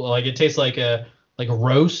pool. Like, it tastes like a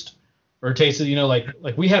roast, or it tasted,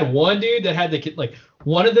 like we had one dude that had like,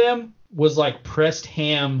 one of them was like pressed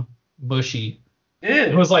ham mushy.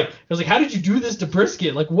 It was like, how did you do this to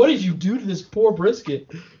brisket? Like, what did you do to this poor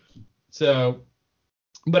brisket? So,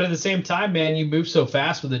 but at the same time, man, you move so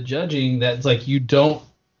fast with the judging that it's like you don't,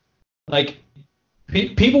 like,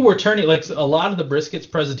 people were turning, like, a lot of the briskets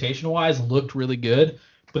presentation-wise looked really good,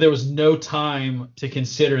 but there was no time to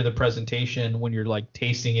consider the presentation when you're, like,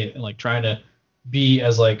 tasting it and, like, trying to be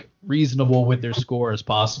as, like, reasonable with their score as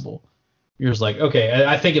possible. You're just like, okay,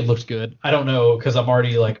 I think it looks good. I don't know, because I'm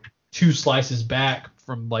already, like, 2 slices back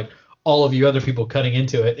from like all of you other people cutting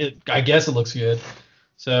into it. I guess it looks good.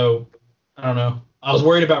 So I don't know. I was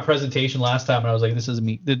worried about presentation last time, and I was like, this isn't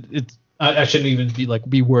me. I shouldn't even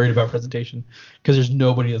be worried about presentation, because there's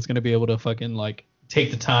nobody that's gonna be able to fucking like take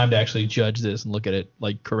the time to actually judge this and look at it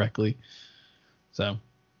like correctly. So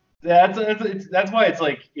that's why it's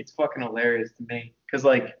like it's fucking hilarious to me, because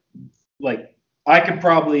like I could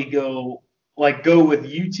probably go with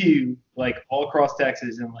you two like all across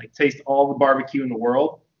Texas and like taste all the barbecue in the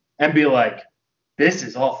world and be like, this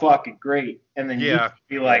is all fucking great. And then you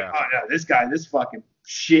be like, oh no, this fucking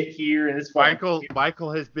shit here, and this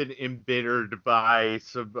Michael has been embittered by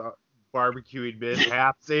some barbecuing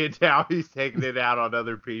mishaps, and now he's taking it out on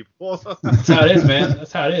other people. That's how it is, man.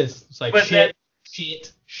 That's how it is. It's like shit.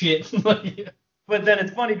 But then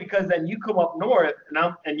it's funny because then you come up north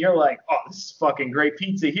and you're like, oh, this is fucking great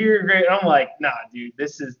pizza here, great. And I'm like, nah, dude,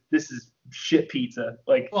 this is shit pizza.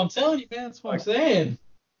 Like, well, I'm telling you, man, that's what I'm saying.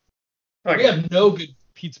 We have no good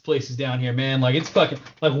pizza places down here, man. Like, it's fucking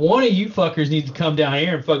like one of you fuckers needs to come down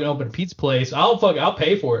here and fucking open a pizza place. I'll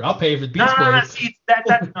pay for it. I'll pay for the pizza place. No, see, that's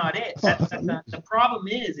not it. That's not, the problem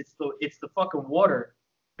is it's the fucking water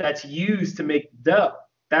that's used to make the dough.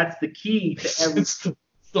 That's the key to every.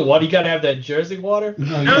 The water, you gotta have that Jersey water.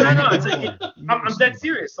 No. It's like, I'm dead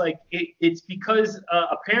serious. Like it's because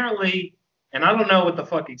apparently, and I don't know what the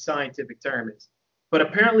fucking scientific term is, but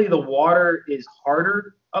apparently the water is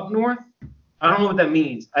harder up north. I don't know what that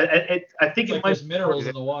means. I think it's it like might. There's minerals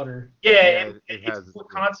in the water. Yeah, it's more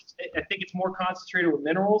I think it's more concentrated with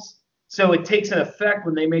minerals, so it takes an effect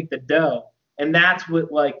when they make the dough, and that's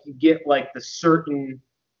what like you get like the certain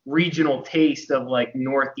regional taste of like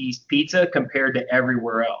Northeast pizza compared to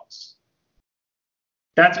everywhere else.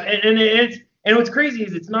 That's and what's crazy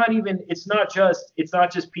is it's not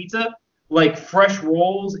just pizza. Like fresh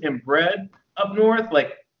rolls and bread up north,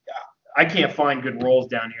 like I can't find good rolls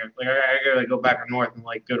down here. Like I gotta go back up north and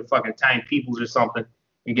like go to fucking Italian People's or something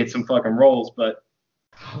and get some fucking rolls. But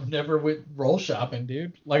I've never went roll shopping,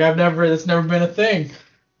 dude. Like that's never been a thing.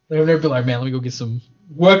 Like, I've never been like, man, let me go get some.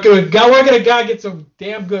 Where can a guy get some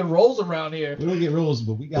damn good rolls around here? We don't get rolls,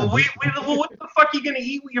 but we got. Well, what the fuck are you gonna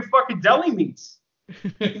eat with your fucking deli meats?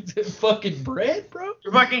 Fucking bread, bro.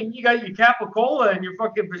 You got your capicola and your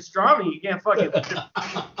fucking pastrami. You can't fucking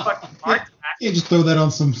You just throw that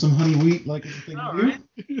on some honey wheat like it's a thing to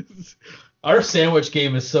do. Our sandwich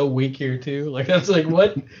game is so weak here too. Like that's like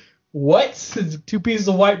what? 2 pieces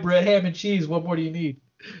of white bread, ham and cheese. What more do you need?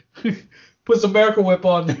 Put some Miracle Whip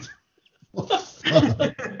on.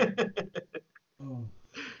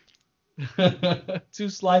 2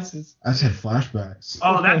 slices. I just had flashbacks.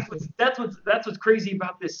 Oh, that's what's crazy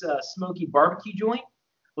about this smoky barbecue joint.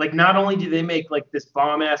 Like, not only do they make like this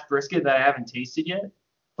bomb ass brisket that I haven't tasted yet,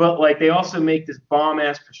 but like they also make this bomb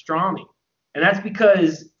ass pastrami, and that's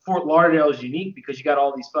because Fort Lauderdale is unique because you got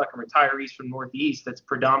all these fucking retirees from Northeast that's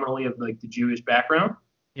predominantly of like the Jewish background.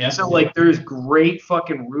 Yeah. So like there's great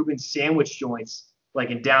fucking Reuben sandwich joints like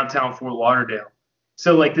in downtown Fort Lauderdale.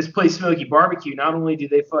 So like this place Smoky Barbecue, not only do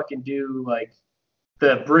they fucking do like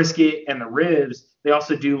the brisket and the ribs, they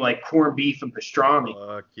also do like corned beef and pastrami.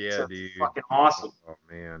 Fuck yeah, so dude. It's fucking awesome. Oh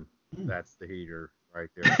man, that's the heater right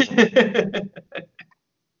there.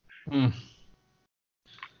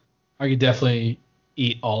 I could definitely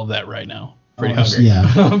eat all of that right now. Pretty Oh, hungry.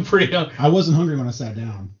 yeah. I'm pretty hungry. I wasn't hungry when I sat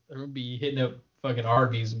down. I'm gonna be hitting up fucking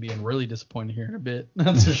Arby's and being really disappointed here in a bit.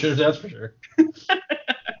 That's for sure. That's for sure.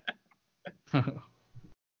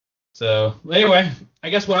 So anyway, I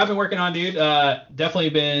guess what I've been working on, dude, definitely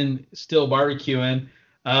been still barbecuing.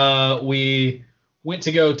 We went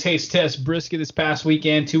to go taste test brisket this past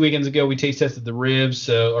weekend. 2 weekends ago, we taste tested the ribs,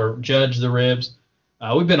 or judged the ribs.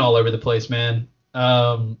 We've been all over the place, man.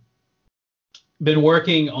 Been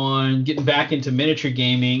working on getting back into miniature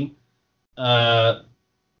gaming. I've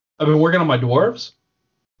been working on my dwarves.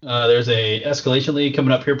 There's a Escalation League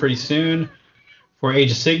coming up here pretty soon for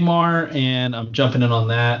Age of Sigmar, and I'm jumping in on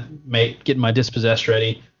that, getting my Dispossessed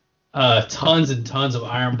ready. Tons and tons of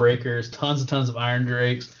Iron Breakers, tons and tons of Iron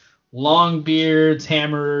Drakes, Longbeards,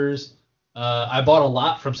 Hammers. I bought a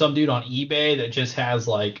lot from some dude on eBay that just has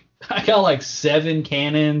I got like 7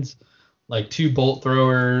 cannons, like 2 bolt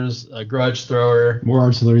throwers, a grudge thrower. More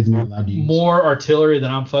artillery than you're allowed to use. More artillery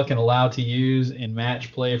than I'm fucking allowed to use in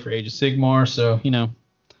match play for Age of Sigmar, so,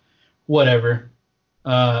 whatever.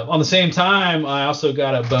 On the same time, I also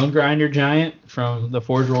got a Bone Grinder Giant from the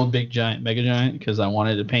Forge World Big Giant Mega Giant because I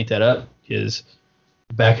wanted to paint that up because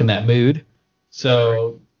back in that mood.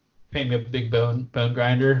 So paint me a big bone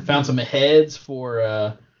grinder. Found some heads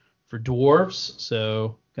for dwarves,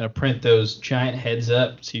 so gonna print those giant heads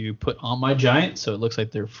up to put on my giant so it looks like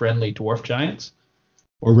they're friendly dwarf giants.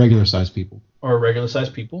 Or regular sized people. Or regular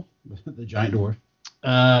sized people. The giant dwarf.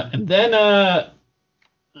 And then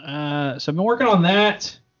so I've been working on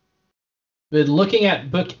that. Been looking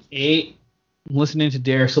at book 8, listening to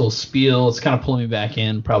Derek's little spiel. It's kind of pulling me back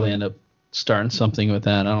in. Probably end up starting something with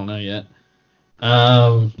that. I don't know yet.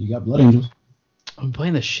 You got Blood Angels. I'm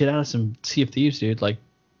playing the shit out of some Sea of Thieves, dude. Like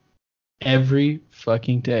every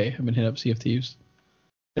fucking day, I've been hitting up Sea of Thieves.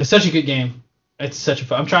 It's such a good game. It's such a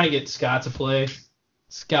fun. I'm trying to get Scott to play.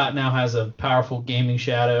 Scott now has a powerful gaming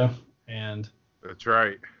shadow, and That's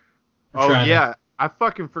right. I'm Oh trying to- yeah, I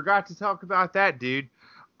fucking forgot to talk about that, dude.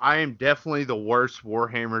 I am definitely the worst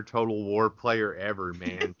Warhammer Total War player ever,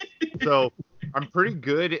 man. So I'm pretty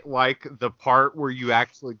good at like the part where you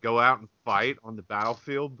actually go out and fight on the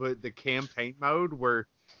battlefield, but the campaign mode where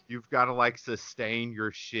you've got to like sustain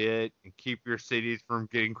your shit and keep your cities from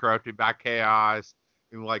getting corrupted by chaos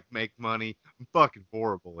and like make money. I'm fucking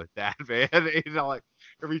horrible at that, man. Like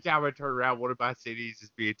every time I turn around, one of my cities is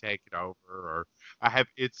being taken over, or I have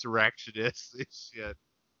insurrectionists and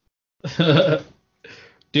shit.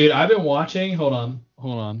 Dude, I've been watching. Hold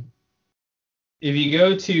on. If you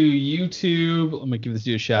go to YouTube, I'm gonna give this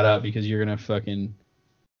dude a shout out because you're gonna fucking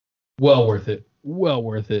well worth it.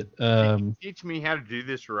 Teach me how to do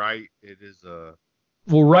this right. It is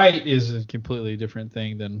Well, right is a completely different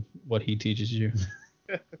thing than what he teaches you.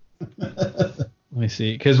 Let me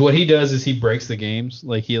see, because what he does is he breaks the games.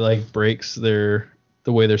 Like he breaks the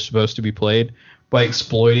way they're supposed to be played by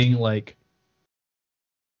exploiting like.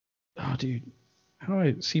 Oh, dude, how do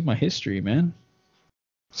I see my history, man?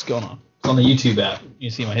 What's going on? It's on the YouTube app. You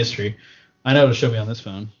can see my history. I know it'll show me on this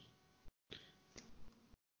phone.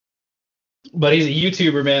 But he's a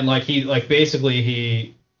YouTuber, man. Basically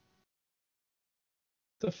he.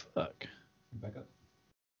 The fuck? Back up.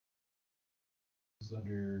 It's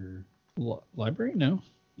under Library? No.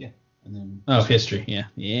 and then History. Yeah.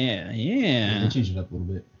 they changed it up a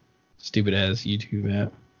little bit. Stupid ass YouTube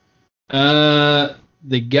app.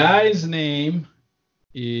 The guy's name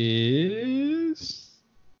is.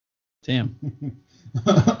 Damn.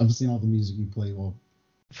 I've seen all the music you play while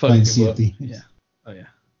Fucking playing Sea good of Thieves. Yeah. Oh yeah.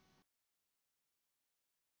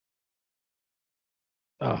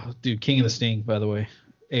 Oh, dude, King of the Sting, by the way,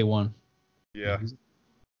 A1. yeah.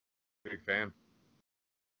 Big fan.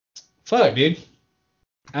 Fuck, dude.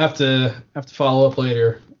 I have to follow up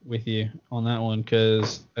later with you on that one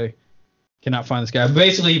because I cannot find this guy.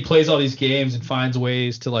 Basically, he plays all these games and finds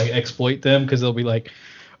ways to exploit them because they'll be like,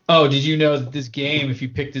 "Oh, did you know that this game, if you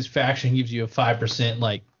pick this faction, gives you a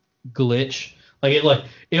 5% glitch?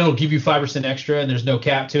 It'll give you 5% extra and there's no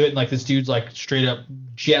cap to it." And this dude's straight up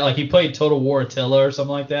jet. He played Total War Attila or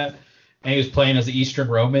something like that, and he was playing as the Eastern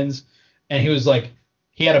Romans, and he was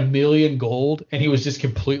he had 1 million gold, and he was just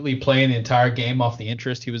completely playing the entire game off the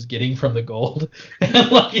interest he was getting from the gold.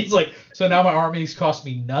 And like he's like, so now my armies cost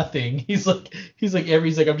me nothing. He's like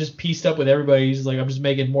I'm just pieced up with everybody. He's like, I'm just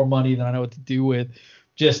making more money than I know what to do with.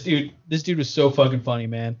 Just dude, this dude was so fucking funny,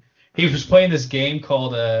 man. He was playing this game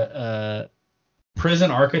called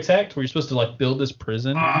Prison Architect, where you're supposed to like build this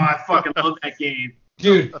prison. Oh, I fucking love that game,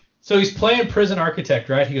 dude. So he's playing Prison Architect,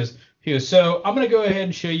 right? He goes, so I'm gonna go ahead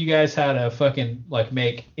and show you guys how to fucking like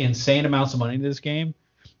make insane amounts of money in this game.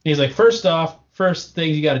 He's like, first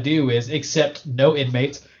thing you got to do is accept no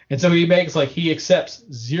inmates, and so he accepts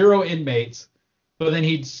 0 inmates, but then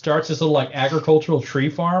he starts this little like agricultural tree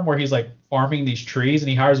farm where he's like farming these trees, and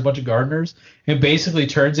he hires a bunch of gardeners and basically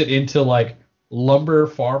turns it into like lumber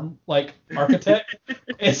farm like architect.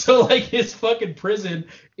 And so like his fucking prison,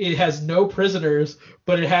 it has no prisoners,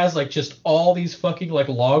 but it has like just all these fucking like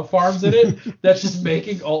log farms in it that's just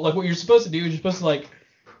making all like what you're supposed to do is you're supposed to like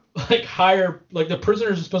hire like the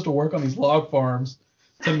prisoners are supposed to work on these log farms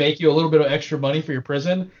to make you a little bit of extra money for your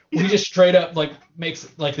prison. He just straight up like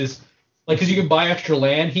makes like this like because you can buy extra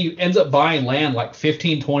land. He ends up buying land like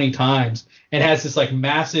 15-20 times and has this like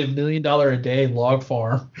massive $1 million a day log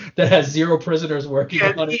farm that has 0 prisoners working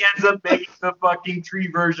on it. He ends up making the fucking tree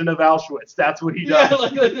version of Auschwitz. That's what he does. Yeah,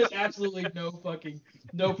 like there's absolutely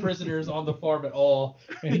no prisoners on the farm at all,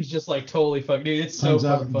 and he's just like totally fucking. Dude, it's so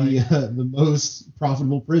fucking funny. The most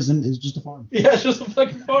profitable prison is just a farm. Yeah, it's just a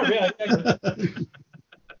fucking farm. Yeah, exactly.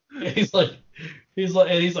 he's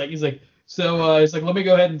like, so he's like, let me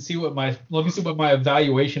go ahead and see what my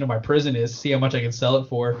evaluation of my prison is, see how much I can sell it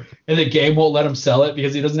for. And the game won't let him sell it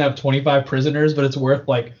because he doesn't have 25 prisoners, but it's worth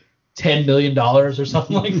like $10 million or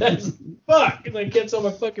something like that. Fuck, because I can't sell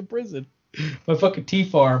my fucking prison, my fucking tea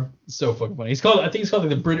farm. It's so fucking funny. I think he's called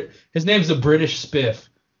like the Brit. His name's the British Spiff.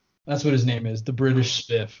 That's what his name is, the British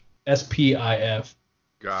Spiff. SPIF.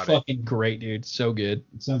 Got it. Fucking great, dude. So good.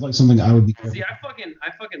 It sounds like something I would be careful. See, I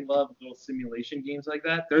fucking love little simulation games like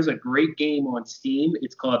that. There's a great game on Steam.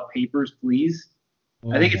 It's called Papers, Please.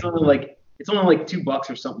 I think it's only like $2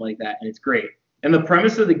 or something like that, and it's great. And the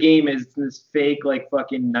premise of the game is it's in this fake like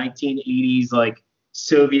fucking 1980s like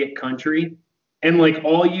Soviet country, and like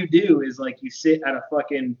all you do is like you sit at a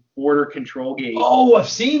fucking border control gate. Oh, I've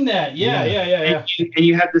seen that. Yeah. And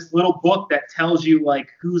you have this little book that tells you like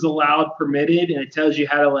who's allowed, permitted, and it tells you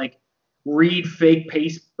how to like read fake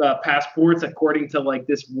passports according to like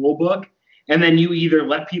this rule book. And then you either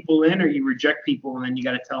let people in or you reject people, and then you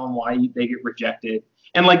got to tell them why they get rejected.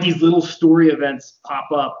 And like these little story events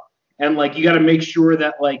pop up, and like you got to make sure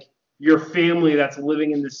that like your family that's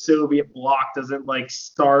living in the Soviet bloc doesn't like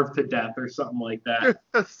starve to death or something like that.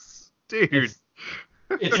 Dude.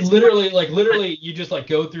 It's literally you just like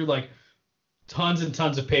go through like tons and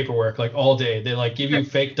tons of paperwork like all day. They like give you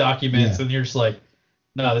fake documents and you're just like,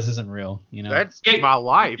 no, this isn't real. You know, that's my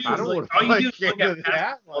life. I don't want to like,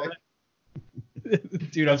 that.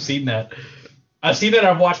 Dude, I've seen that.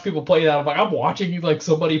 I've watched people play that. I'm like, I'm watching you like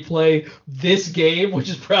somebody play this game, which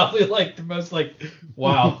is probably like the most like,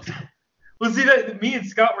 wow. Well, see, that me and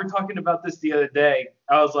Scott were talking about this the other day.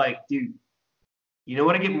 I was like, dude, you know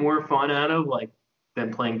what I get more fun out of like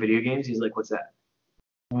than playing video games? He's like, what's that?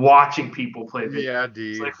 Watching people play video games.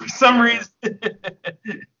 Dude. Like for some reason.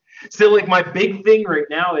 So like my big thing right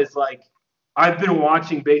now is like I've been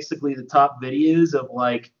watching basically the top videos of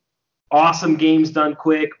like awesome games done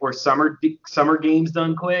quick or summer games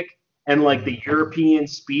done quick, and like the European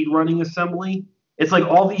speed running assembly. It's like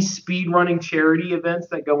all these speed running charity events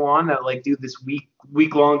that go on that like do this week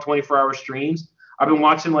long 24-hour streams. I've been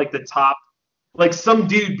watching like the top, like some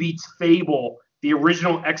dude beats Fable, the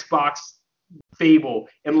original Xbox Fable,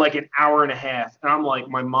 in like an hour and a half, and I'm like,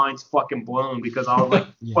 my mind's fucking blown because I was like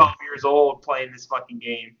 12 years old playing this fucking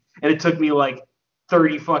game, and it took me like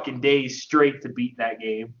 30 fucking days straight to beat that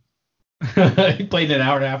game. He played in an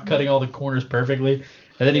hour and a half, cutting all the corners perfectly,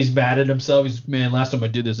 and then he's mad at himself. He's, man, last time I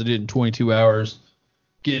did this, I did it in 22 hours.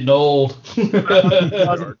 Getting old.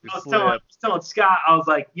 I was telling Scott, I was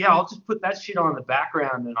like, yeah, I'll just put that shit on in the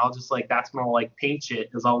background, and I'll just like, that's my like paint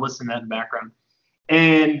shit, because I'll listen to that in the background.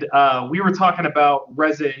 And we were talking about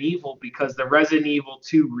Resident Evil because the Resident Evil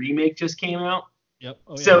 2 remake just came out. Yep.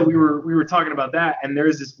 Oh, yeah. So we were talking about that, and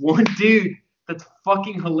there's this one dude that's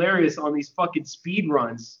fucking hilarious on these fucking speed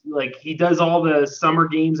runs. Like he does all the summer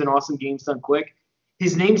games and awesome games done quick.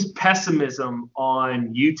 His name's Pessimism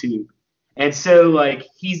on YouTube. And so like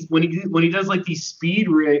when he does like these speed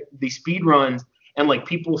runs and like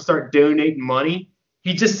people start donating money,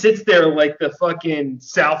 he just sits there like the fucking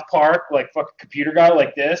South Park like fucking computer guy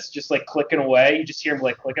like this, just like clicking away. You just hear him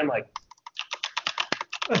like clicking like,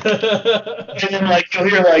 and then like you'll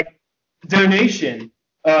hear like donation,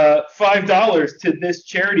 $5 to this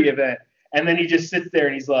charity event. And then he just sits there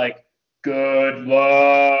and he's like, good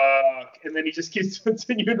luck. And then he just keeps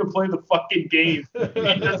continuing to play the fucking game. He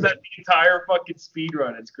does that the entire fucking speed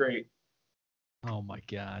run. It's great. Oh my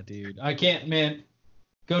god, dude. I can't, man.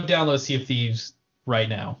 Go download Sea of Thieves right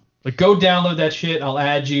now. Like, go download that shit. I'll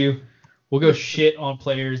add you. We'll go shit on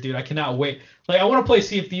players, dude. I cannot wait. Like, I want to play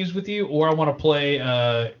Sea of Thieves with you, or I want to play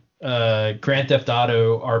Grand Theft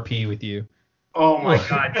Auto RP with you. Oh my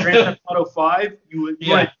god, Grand Theft Auto 5?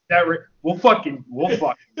 We'll fucking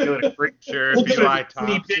do it. Sure, We'll if you do like it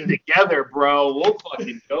Thompson. together, bro. We'll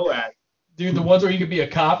fucking go at it. Dude, the ones where you could be a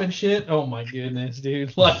cop and shit. Oh my goodness,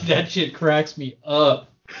 dude. Like, that shit cracks me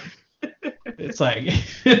up. It's like,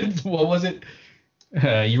 what was it?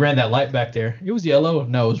 You ran that light back there. It was yellow.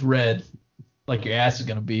 No, it was red. Like your ass is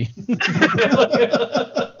gonna be. No,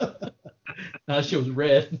 that shit was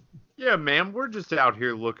red. Yeah, man, we're just out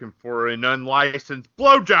here looking for an unlicensed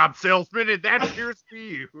blowjob salesman, and that appears to be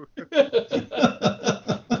you.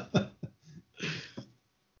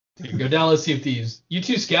 Dude, go download Sea of Thieves. You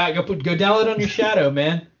too, Scott. Go download it on your Shadow,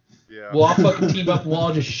 man. Yeah. We'll all fucking team up and we'll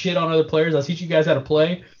all just shit on other players. I'll teach you guys how to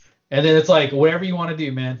play. And then it's like, whatever you want to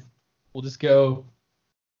do, man. We'll just go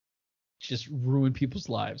just ruin people's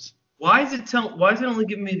lives. Why is it only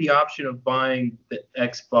giving me the option of buying the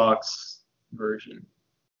Xbox version?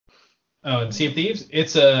 Oh, and Sea of Thieves?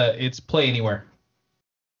 It's play anywhere.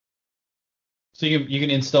 So you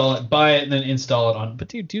can install it, buy it, and then install it on. But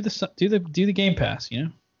dude, do the Game Pass, you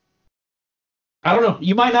know? I don't know.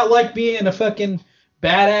 You might not like being a fucking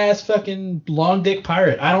badass fucking long dick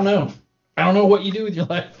pirate. I don't know. I don't know what you do with your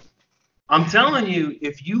life. I'm telling you,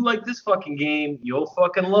 if you like this fucking game, you'll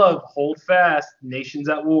fucking love Hold Fast, Nations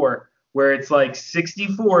at War, where it's like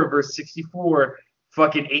 64 versus 64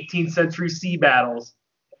 fucking 18th century sea battles.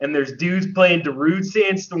 And there's dudes playing Darude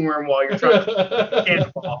Sandstorm while you're trying to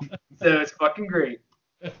cannonball. So it's fucking great.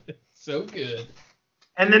 So good.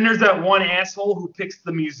 And then there's that one asshole who picks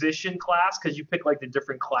the musician class, because you pick like the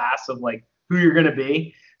different class of like who you're gonna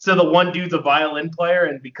be. So the one dude's a violin player,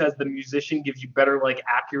 and because the musician gives you better like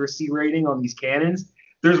accuracy rating on these cannons,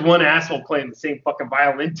 there's one asshole playing the same fucking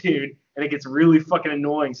violin tune, and it gets really fucking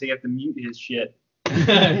annoying. So you have to mute his shit.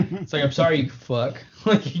 It's like, I'm sorry, you fuck.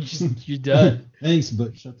 Like, you're done. Thanks,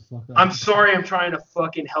 but shut the fuck up. I'm sorry, I'm trying to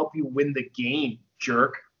fucking help you win the game,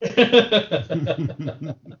 jerk.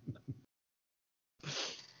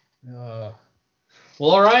 Well,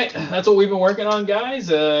 all right. That's what we've been working on,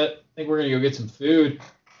 guys. I think we're gonna go get some food.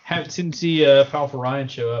 Haven't seen Powerful Ryan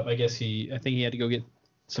show up. I think he had to go get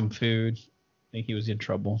some food. I think he was in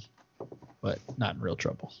trouble, but not in real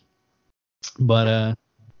trouble. But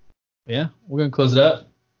yeah, we're gonna close it up.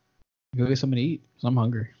 Go get something to eat, because I'm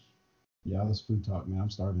hungry. Yeah, this food talk, man. I'm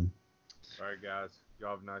starving. All right, guys.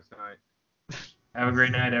 Y'all have a nice night. Have a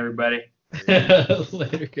great night, everybody.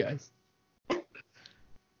 Later, guys.